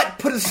King Tut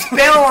put a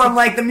spell on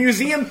like the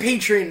museum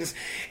patrons,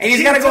 and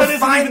he's got to go Tut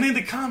find. Isn't even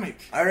in the comic.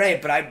 All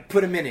right, but I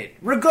put him in it.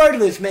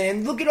 Regardless,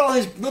 man, look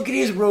at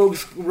his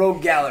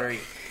rogue gallery.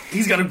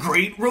 He's got a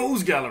great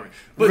Rose Gallery.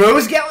 But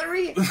Rose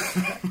Gallery?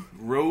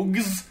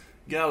 Rogues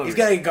Gallery. He's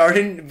got a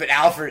garden, but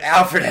Alfred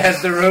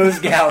has the Rose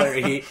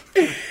Gallery.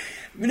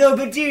 No,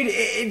 but dude,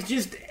 it's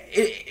just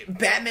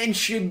Batman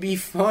should be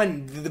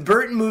fun. The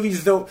Burton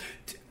movies, though,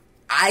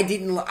 I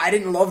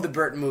didn't love the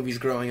Burton movies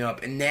growing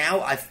up, and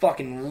now I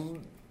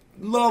fucking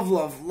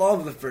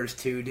love the first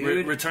two,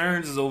 dude.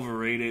 Returns is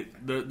overrated.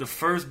 The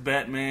first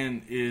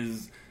Batman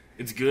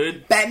it's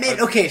good.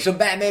 Batman, okay, so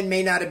Batman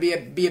may not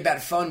be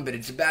about fun, but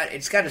it's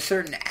got a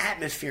certain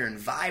atmosphere and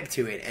vibe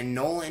to it, and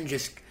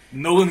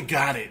Nolan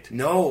got it.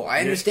 No,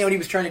 I understand what he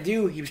was trying to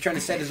do. He was trying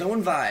to set his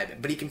own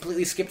vibe, but he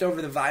completely skipped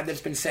over the vibe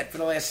that's been set for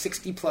the last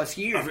 60 plus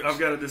years. I've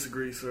got to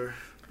disagree, sir.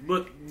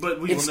 But we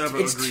will never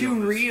agree. It's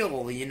too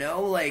real, you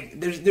know. Like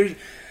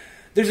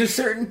there's a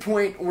certain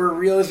point where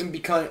realism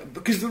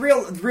because the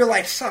real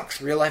life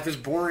sucks. Real life is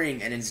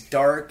boring and it's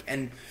dark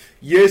and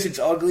yes, it's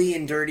ugly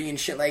and dirty and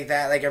shit like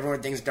that. Like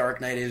everyone thinks Dark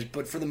Knight is,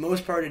 but for the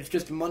most part, it's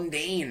just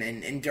mundane.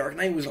 And Dark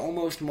Knight was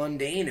almost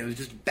mundane. It was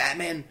just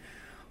Batman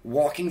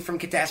walking from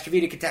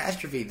catastrophe to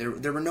catastrophe.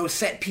 There were no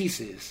set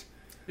pieces.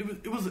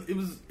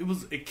 It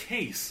was a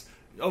case.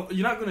 Oh,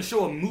 you're not going to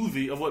show a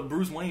movie of what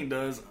Bruce Wayne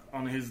does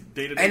on his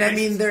day-to-day basis. And I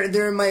mean,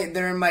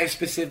 there are my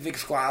specific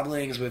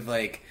squabblings with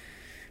like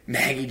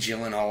Maggie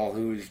Gyllenhaal,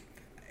 who's.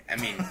 I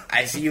mean,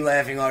 I see you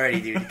laughing already,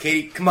 dude.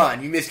 Katie, come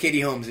on, you miss Katie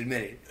Holmes,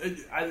 admit it.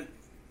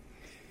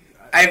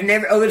 I've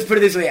never. Oh, let's put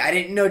it this way: I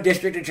didn't know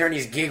district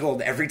attorneys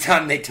giggled every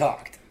time they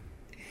talked.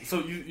 So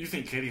you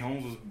think Katie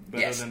Holmes was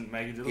better than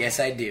Maggie Gyllenhaal? Yes,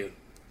 I do.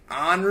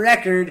 On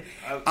record,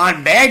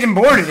 on bagged and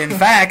boarded. In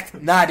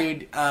fact, nah,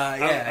 dude.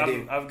 I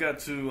do. I've got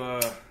to.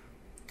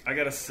 I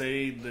gotta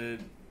say that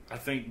I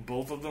think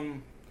both of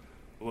them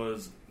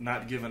was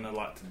not given a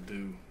lot to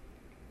do.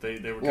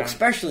 They were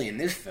especially in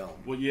this film.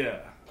 Well,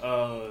 yeah.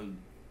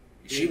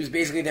 She was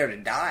basically there to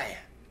die.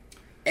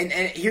 And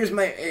here's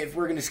if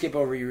we're gonna skip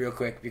over you real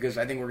quick because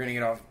I think we're gonna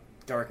get off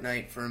Dark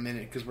Knight for a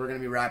minute because we're gonna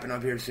be wrapping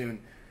up here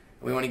soon.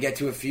 We want to get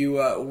to a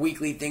few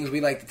weekly things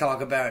we like to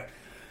talk about.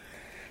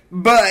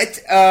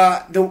 But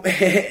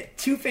the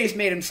Two-Face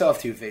made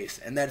himself Two-Face,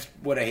 and that's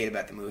what I hate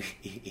about the movie.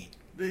 He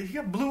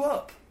got blew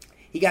up.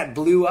 He got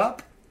blew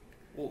up?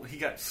 Well, he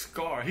got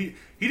scarred. He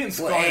didn't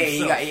scar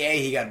himself.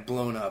 He got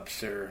blown up,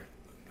 sir.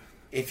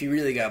 If he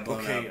really got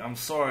blown up. Okay, I'm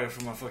sorry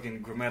for my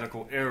fucking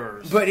grammatical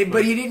errors. But he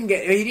didn't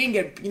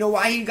get. You know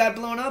why he got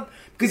blown up?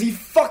 Because he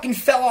fucking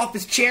fell off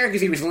his chair because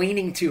he was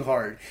leaning too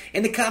hard.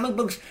 In the comic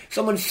books,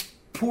 someone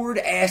poured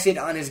acid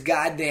on his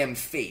goddamn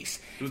face.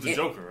 It was the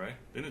Joker, right?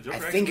 Didn't the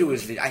Joker? I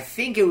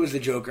think it was the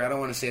Joker. I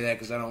don't want to say that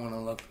because I don't want to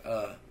look.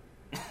 I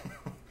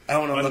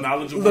don't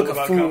want to look a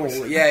fool.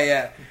 Comics.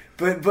 Yeah.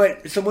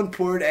 But someone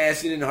poured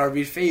acid in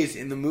Harvey's face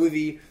in the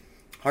movie.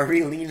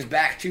 Harvey leans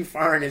back too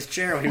far in his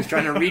chair when he was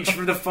trying to reach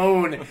for the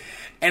phone,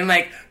 and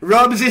like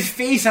rubs his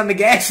face on the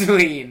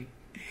gasoline.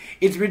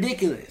 It's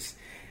ridiculous.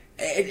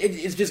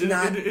 It's just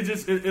not.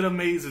 It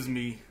amazes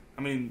me.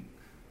 I mean,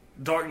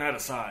 Dark Knight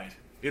aside,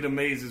 it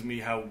amazes me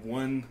how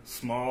one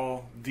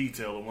small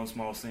detail or one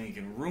small scene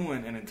can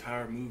ruin an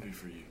entire movie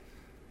for you.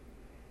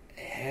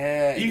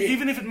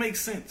 Even if it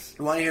makes sense.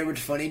 You want to hear what's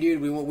funny, dude?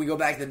 We go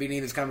back to the beginning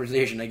of this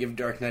conversation. I give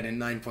Dark Knight a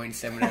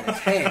 9.7 out of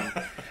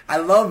 10. I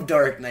love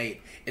Dark Knight.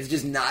 It's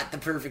just not the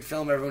perfect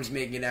film everyone's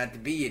making it out to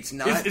be. It's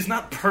not. It's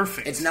not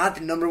perfect. It's not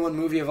the number one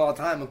movie of all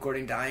time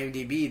according to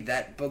IMDb.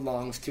 That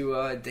belongs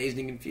to Dazed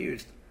and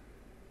Confused.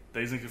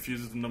 Dazed and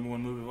Confused is the number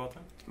one movie of all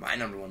time? It's my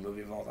number one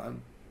movie of all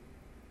time.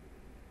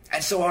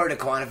 It's so hard to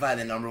quantify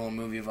the number one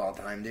movie of all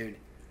time, dude.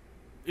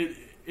 It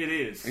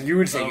is. And you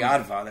would say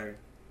Godfather.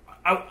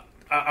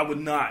 I would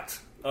not.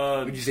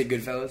 Would you say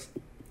Goodfellas?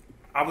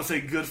 I would say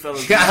Goodfellas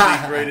is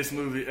the greatest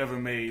movie ever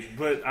made,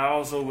 but I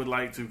also would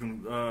like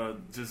to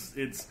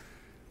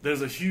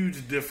there's a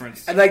huge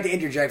difference. I'd like to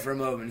interject for a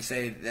moment and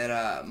say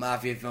that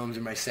mafia films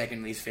are my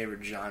second least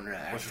favorite genre.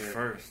 What's your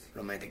first?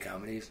 Romantic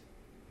comedies.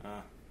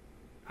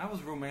 How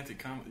was romantic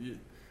comedy?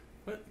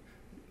 What?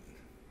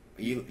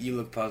 You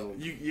look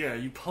puzzled.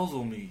 You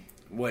puzzle me.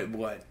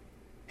 What?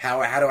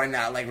 How do I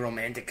not like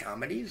romantic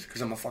comedies?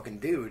 Because I'm a fucking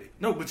dude.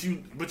 No, but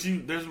you.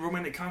 There's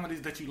romantic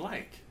comedies that you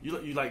like.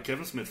 You like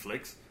Kevin Smith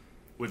flicks,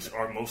 which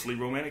are mostly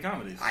romantic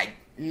comedies. I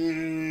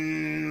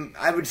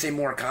would say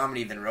more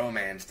comedy than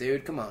romance,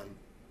 dude. Come on.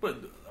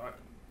 But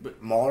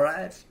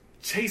Mallrats?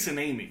 Chasing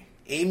Amy.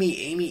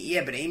 Amy.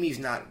 Yeah, but Amy's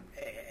not.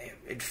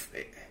 It's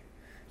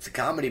a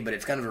comedy, but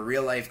it's kind of a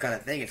real life kind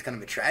of thing. It's kind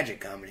of a tragic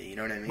comedy. You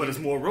know what I mean? But it's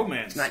more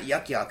romance. It's not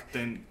yuck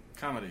than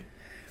comedy.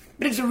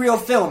 But it's a real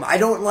film. I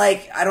don't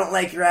like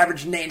your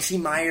average Nancy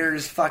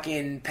Meyers,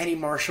 fucking Penny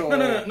Marshall.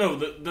 No.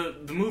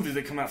 The movies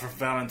that come out for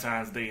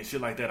Valentine's Day and shit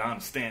like that, I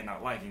understand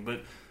not liking.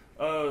 But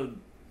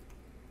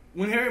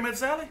When Harry Met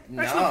Sally,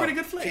 actually a pretty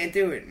good flick. Can't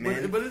do it,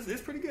 man. But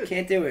it's pretty good.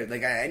 Can't do it.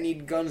 Like I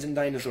need guns and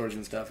dinosaurs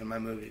and stuff in my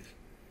movies.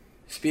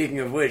 Speaking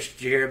of which,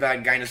 did you hear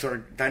about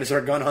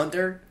Dinosaur Gun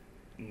Hunter?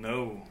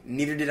 No.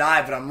 Neither did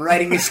I, but I'm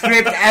writing the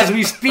script as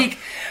we speak.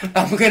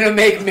 I'm gonna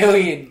make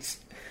millions.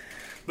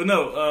 But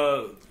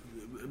no.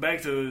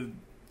 Back to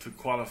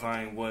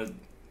qualifying what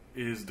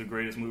is the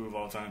greatest movie of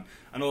all time.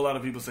 I know a lot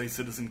of people say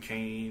Citizen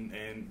Kane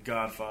and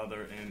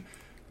Godfather, and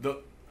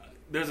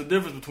there's a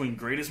difference between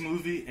greatest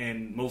movie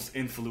and most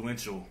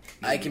influential movie.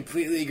 I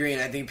completely agree,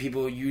 and I think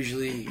people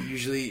usually Get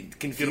 'em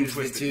confuse the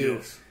twisted, two.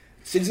 yes.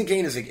 Citizen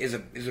Kane is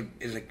a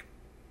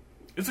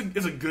It's a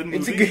good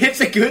movie.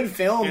 it's a good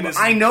film. And it's-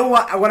 I know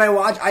when I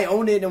watch, I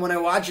own it, and when I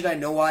watch it, I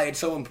know why it's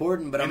so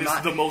important. But and I'm it's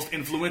not the most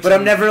influential. But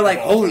I'm never like,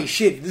 of all holy time.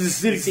 shit, this is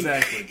Citizen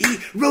Exactly.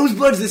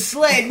 Rosebud's the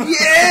sled.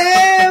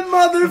 Yeah,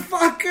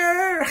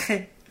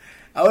 motherfucker.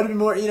 I would have been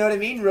more, you know what I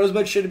mean?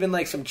 Rosebud should have been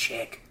like some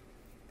chick.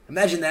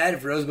 Imagine that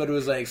if Rosebud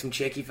was like some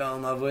chick he fell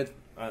in love with.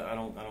 I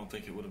don't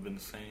think it would have been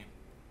the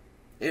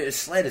same.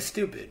 Sled is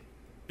stupid.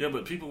 Yeah,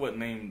 but people weren't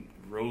named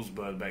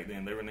Rosebud back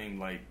then. They were named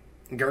like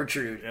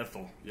Gertrude.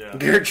 Ethel. Yeah.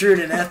 Gertrude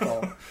and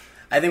Ethel.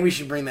 I think we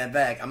should bring that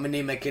back. I'm going to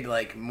name my kid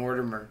like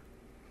Mortimer.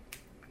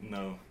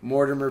 No.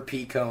 Mortimer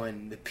P.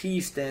 Cohen. The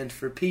P stands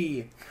for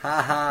P.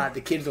 Ha ha.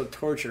 The kids will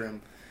torture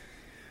him.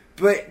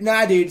 But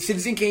nah, dude.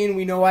 Citizen Kane,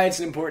 we know why it's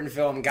an important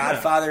film.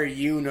 Godfather,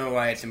 you know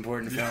why it's an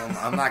important film.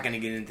 I'm not going to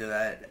get into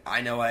that.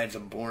 I know why it's a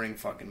boring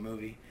fucking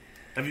movie.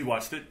 Have you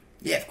watched it?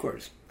 Yeah, of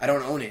course. I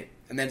don't own it.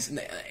 And then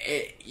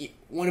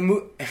when a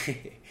movie...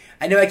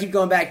 I know I keep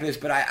going back to this,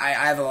 but I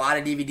have a lot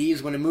of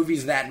DVDs. When a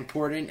movie's that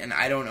important and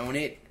I don't own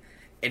it,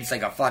 it's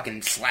like a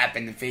fucking slap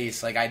in the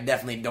face. Like, I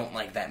definitely don't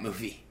like that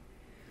movie.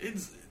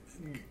 It's...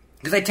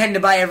 Because I tend to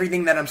buy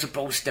everything that I'm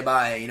supposed to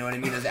buy, you know what I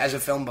mean, as a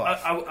film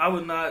buff. I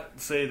would not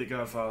say that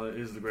Godfather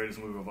is the greatest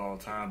movie of all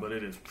time, but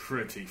it is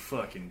pretty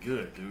fucking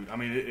good, dude. I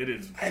mean, it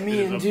is. I it mean,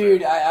 is up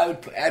dude, there.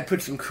 I'd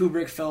put some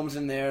Kubrick films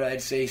in there.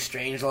 I'd say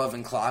Strangelove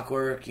and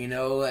Clockwork, you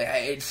know. Like,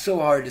 it's so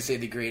hard to say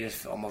the greatest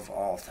film of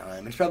all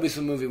time. It's probably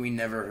some movie we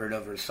never heard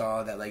of or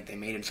saw that, like, they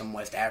made in some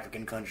West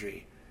African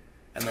country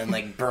and then,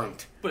 like,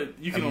 burnt. But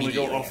you can only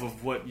go immediately. off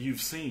of what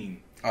you've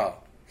seen. Oh,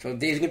 so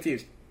Dazed and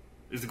Confused.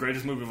 It's the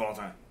greatest movie of all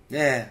time.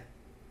 Yeah,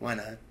 why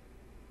not?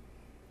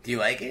 Do you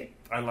like it?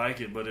 I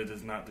like it, but it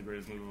is not the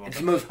greatest movie of all It's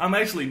time. the most- I'm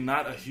actually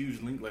not a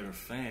huge Linklater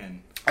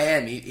fan. I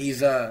am. He's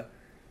hit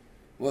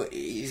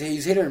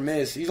or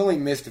miss. He's only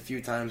missed a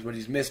few times, but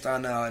he's missed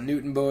on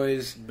Newton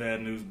Boys,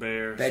 Bad News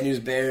Bears. Bad News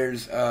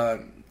Bears.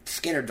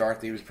 Skinner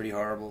Darkly was pretty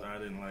horrible. I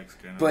didn't like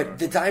Skinner. But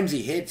the times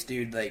he hits,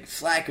 dude, like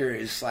Slacker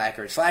is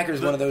Slacker. Slacker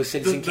is one of those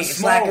Citizen the Kane.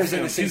 small Slacker's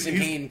in the films. Citizen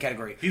He's- Kane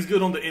category. He's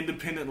good on the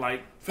independent,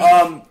 like...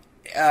 films.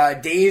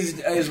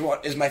 Dazed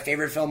is my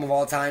favorite film of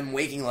all time.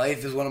 Waking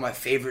Life is one of my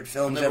favorite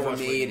films I've never ever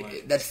watched made. Waking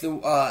Life. That's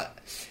the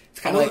it's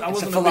kind I of like it's a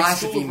wasn't a big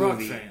philosophy School of Rock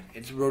movie. fan.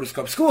 It's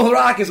rotoscope. School of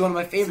Rock is one of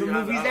my favorite See,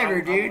 movies I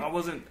ever, dude. I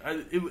wasn't...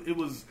 it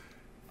was...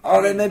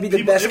 Oh, that might be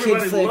the best kid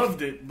Everybody flick.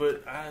 loved it,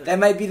 but That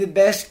might be the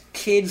best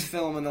kids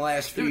film in the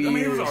last few I mean,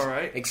 years. it was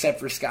alright. Except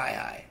for Sky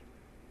High.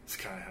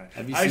 Sky High.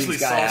 Have you I seen actually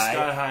Sky saw High?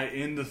 Sky High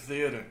in the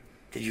theater.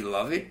 Did you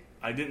love it?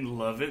 I didn't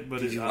love it,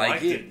 but Did you I like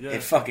liked it? Yeah.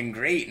 It's fucking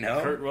great,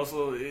 no? Kurt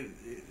Russell,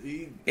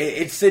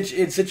 It's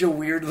such a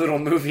weird little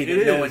movie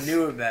that no one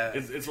knew about.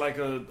 It's like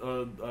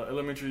a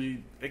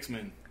elementary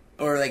X-Men.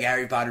 Or like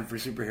Harry Potter for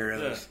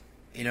superheroes.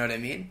 Yeah. You know what I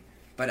mean?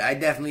 But I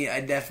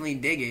definitely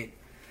dig it.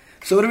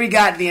 So what do we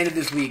got at the end of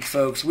this week,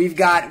 folks? We're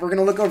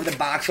gonna look over the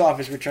box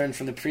office returns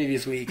from the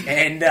previous week,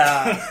 and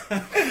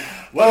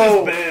What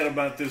is bad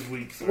about this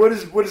week, sir? what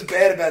is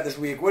bad about this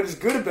week? What is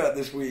good about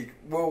this week?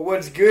 Well,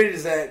 what's good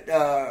is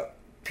that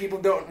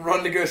people don't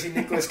run to go see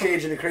Nicolas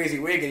Cage in a crazy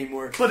wig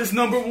anymore. But it's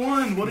number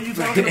one. What are you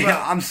talking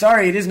about? I'm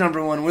sorry, it is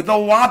number one with a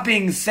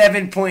whopping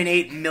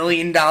 $7.8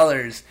 million.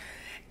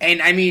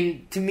 And I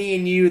mean, to me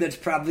and you, that's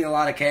probably a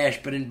lot of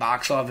cash, but in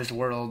box office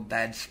world,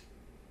 that's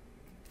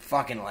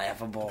fucking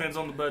laughable. Depends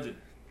on the budget.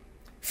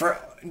 For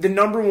the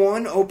number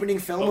one opening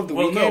film of the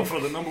weekend, no,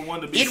 for the number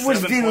one to be it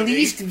was the 7.8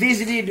 least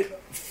visited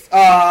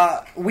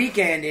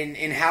weekend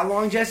in how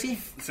long, Jesse?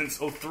 since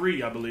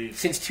 03, I believe.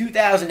 Since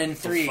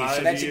 2003, For so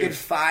 5 that's a good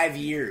years. 5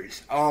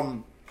 years.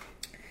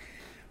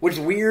 What's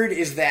weird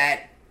is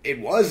that it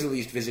was the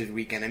least visited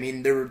weekend. I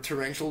mean, there were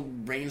torrential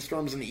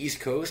rainstorms on the East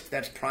Coast.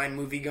 That's prime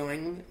movie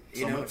going,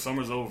 you know.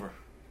 Summer's over.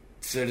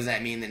 So does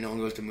that mean that no one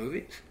goes to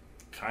movies?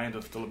 Kind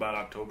of, still about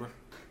October.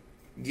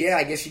 Yeah,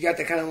 I guess you got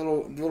that kind of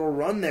little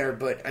run there,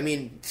 but I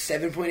mean,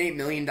 $7.8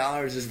 million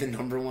is the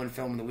number one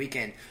film of the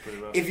weekend. Pretty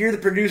rough. If you're the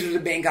producers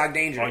of Bangkok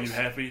Dangerous, Are you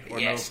happy or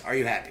yes, no? are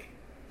you happy?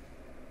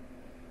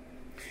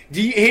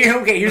 Do you?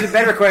 Okay, here's a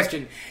better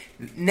question.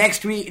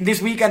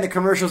 This week on the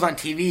commercials on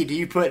TV, do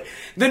you put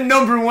the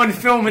number one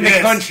film in the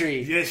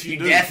country? Yes, you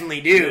do.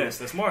 Definitely do. Yes,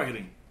 that's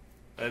marketing.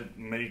 That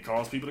may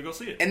cause people to go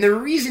see it. And the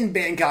reason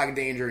Bangkok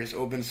Dangerous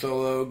opened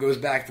solo goes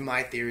back to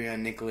my theory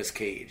on Nicolas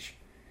Cage.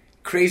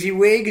 Crazy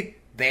wig,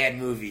 bad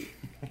movie.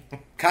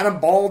 Kind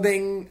of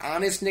balding,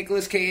 honest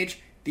Nicolas Cage,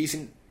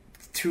 decent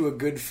to a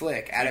good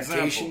flick.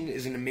 Adaptation Example.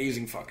 is an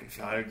amazing fucking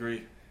film. I agree.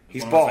 It's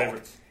He's one of my bald.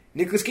 favorites.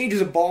 Nicolas Cage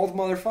is a bald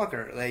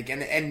motherfucker. Like,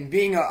 and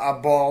being a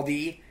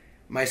baldy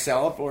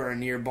myself, or a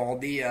near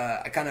baldy,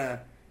 I kind of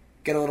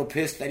get a little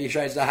pissed that he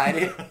tries to hide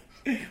it,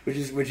 which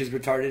is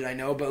retarded, I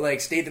know. But like,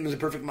 Statham is a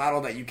perfect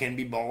model that you can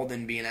be bald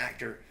and be an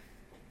actor.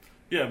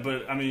 Yeah,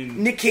 but I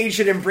mean, Nick Cage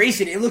should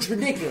embrace it. It looks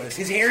ridiculous.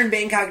 His hair in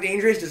Bangkok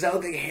Dangerous, does that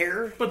look like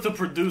hair? but the Or a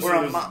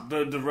producers, mop.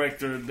 the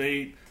director,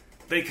 they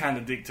kind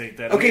of dictate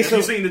that. Okay, have so-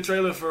 you seen the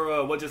trailer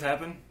for What Just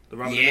Happened? The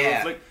Robert De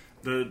Yeah. Niro flick?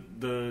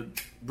 The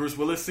Bruce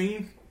Willis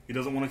scene. He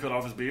doesn't want to cut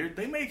off his beard.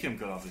 They make him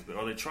cut off his beard,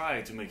 or they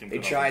try to make him. They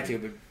cut try off his to,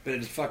 beard. but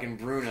it's fucking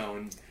Bruno,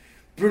 and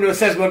Bruno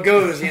says what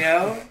goes, you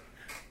know?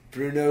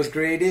 Bruno's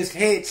greatest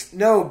hits.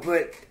 No,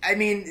 but, I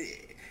mean,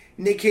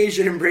 Nick Cage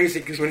should embrace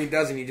it, because when he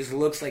doesn't, he just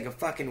looks like a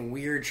fucking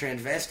weird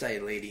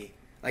transvestite lady.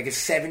 Like a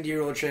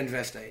 70-year-old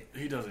transvestite.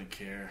 He doesn't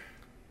care.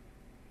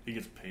 He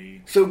gets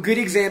paid. So, good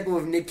example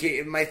of Nick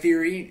Cage, my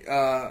theory,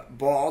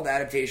 Bald,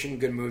 adaptation,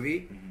 good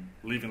movie.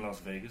 Leaving Las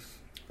Vegas.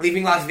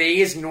 Leaving Las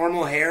Vegas,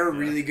 normal hair,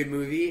 really good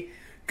movie.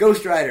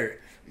 Ghost Rider,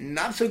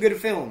 not so good a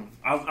film.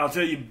 I'll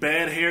tell you,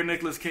 bad hair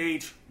Nicolas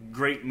Cage,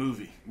 great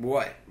movie.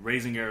 What?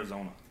 Raising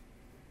Arizona.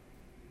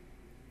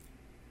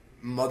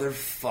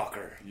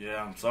 Motherfucker.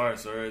 Yeah, I'm sorry,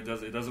 sir.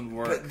 It doesn't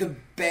work. But the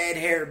bad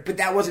hair, but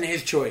that wasn't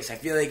his choice. I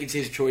feel like it's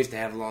his choice to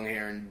have long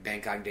hair in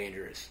Bangkok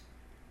Dangerous.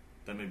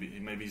 That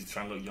maybe he's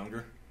trying to look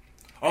younger.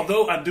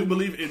 Although I do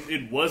believe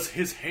it was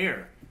his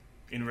hair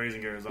in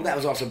Raising Arizona. Well, that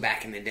was also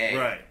back in the day.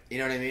 Right. You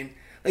know what I mean?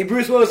 Like,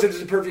 Bruce Willis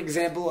is a perfect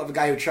example of a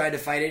guy who tried to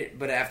fight it,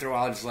 but after a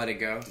while just let it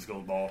go. Just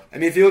goes bald. I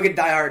mean, if you look at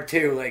Die Hard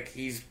 2, like,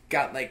 he's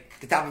got, like,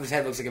 the top of his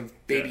head looks like a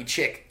baby Yeah.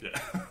 chick. Yeah.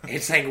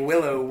 It's like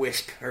Willow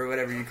Wisp, or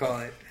whatever you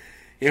call it.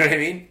 You know what I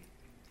mean?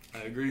 I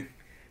agree.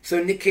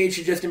 So Nick Cage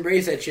should just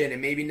embrace that shit,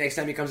 and maybe next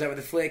time he comes out with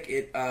a flick,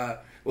 it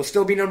will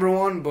still be number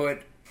one,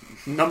 but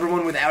number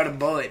one without a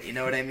bullet. You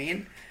know what I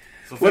mean?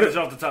 So finish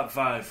off the top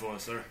 5 for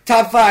us, sir.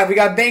 Top 5, we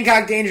got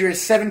Bangkok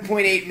Dangerous,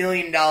 $7.8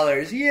 million.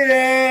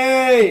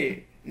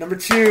 Yay! Number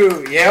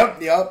 2,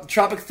 yep.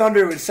 Tropic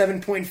Thunder was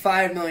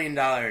 $7.5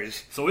 million.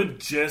 So it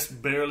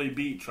just barely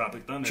beat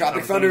Tropic Thunder.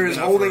 Tropic Thunder is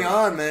been out holding for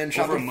on, man.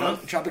 over a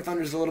month. Tropic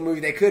Thunder is a little movie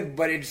they could,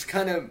 but it's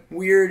kind of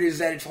weird is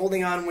that it's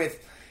holding on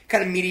with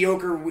kind of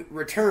mediocre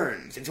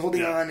returns. It's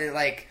holding Yeah. on at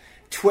like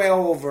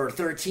 12 or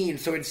 13,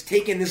 so it's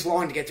taken this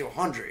long to get to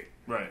 100.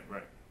 Right.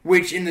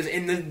 Which in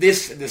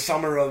the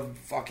summer of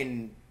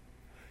fucking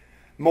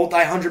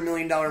multi-$100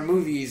 million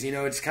movies, you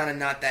know, it's kind of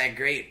not that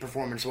great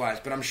performance-wise,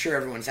 but I'm sure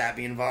everyone's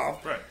happy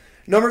involved. Right.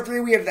 Number 3,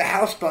 we have The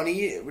House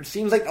Bunny, which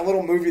seems like a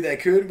little movie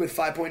that could with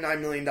 $5.9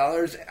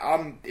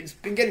 million. It's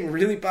been getting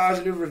really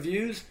positive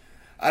reviews.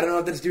 I don't know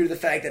if that's due to the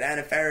fact that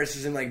Anna Faris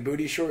is in like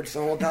booty shorts the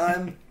whole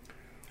time.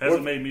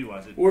 Hasn't made me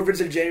watch it. Or if it's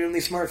a genuinely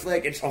smart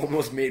flick, it's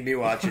almost made me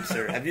watch it,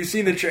 sir. Have you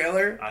seen the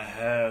trailer? I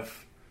have.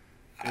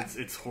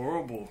 It's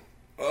horrible.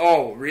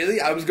 Oh,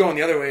 really? I was going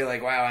the other way,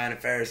 like, wow, Anna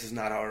Faris is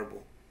not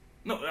horrible.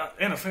 No,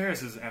 Anna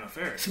Faris is Anna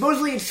Faris.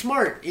 Supposedly it's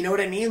smart, you know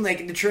what I mean?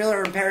 Like, the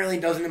trailer apparently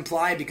doesn't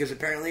imply, because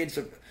apparently it's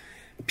a...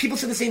 People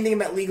said the same thing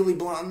about Legally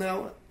Blonde,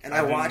 though, and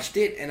I watched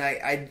it, and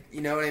I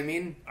you know what I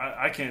mean?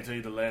 I can't tell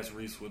you the last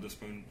Reese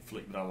Witherspoon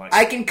flick that I like.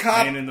 I can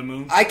cop... Man in the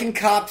Moon. I can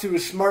cop to a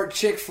smart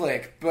chick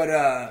flick,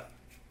 but,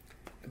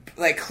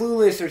 like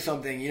Clueless or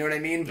something, you know what I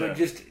mean? But Yeah.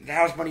 just The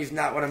House Bunny is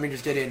not what I'm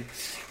interested in.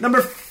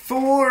 Number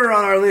 4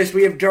 on our list,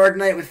 we have Dark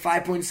Knight with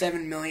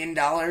 $5.7 million.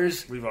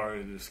 We've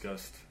already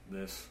discussed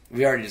this.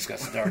 We already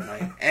discussed Dark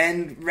Knight.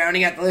 And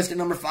rounding out the list at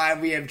number 5,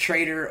 we have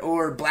Traitor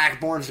or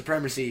Black-Born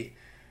Supremacy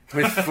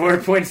with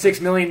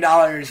 $4.6 million,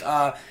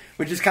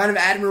 which is kind of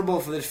admirable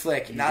for this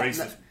flick. You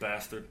racist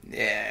bastard.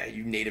 Yeah,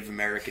 you Native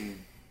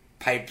American,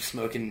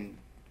 pipe-smoking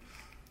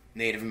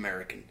Native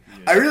American.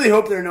 Yeah. I really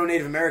hope there are no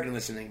Native American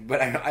listening,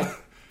 but I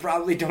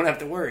probably don't have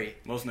to worry.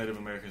 Most Native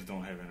Americans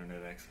don't have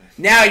internet access.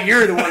 Now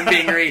you're the one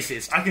being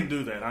racist. I can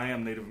do that. I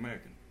am Native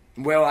American.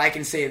 Well, I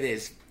can say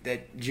this,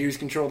 that Jews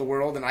control the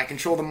world and I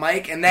control the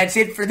mic, and that's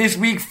it for this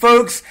week,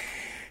 folks.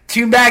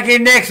 Tune back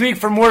in next week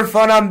for more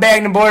fun on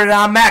Bagged and Boarded.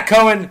 I'm Matt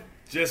Cohen.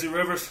 Jesse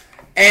Rivers.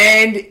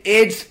 And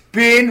it's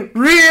been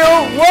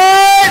real.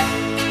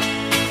 What?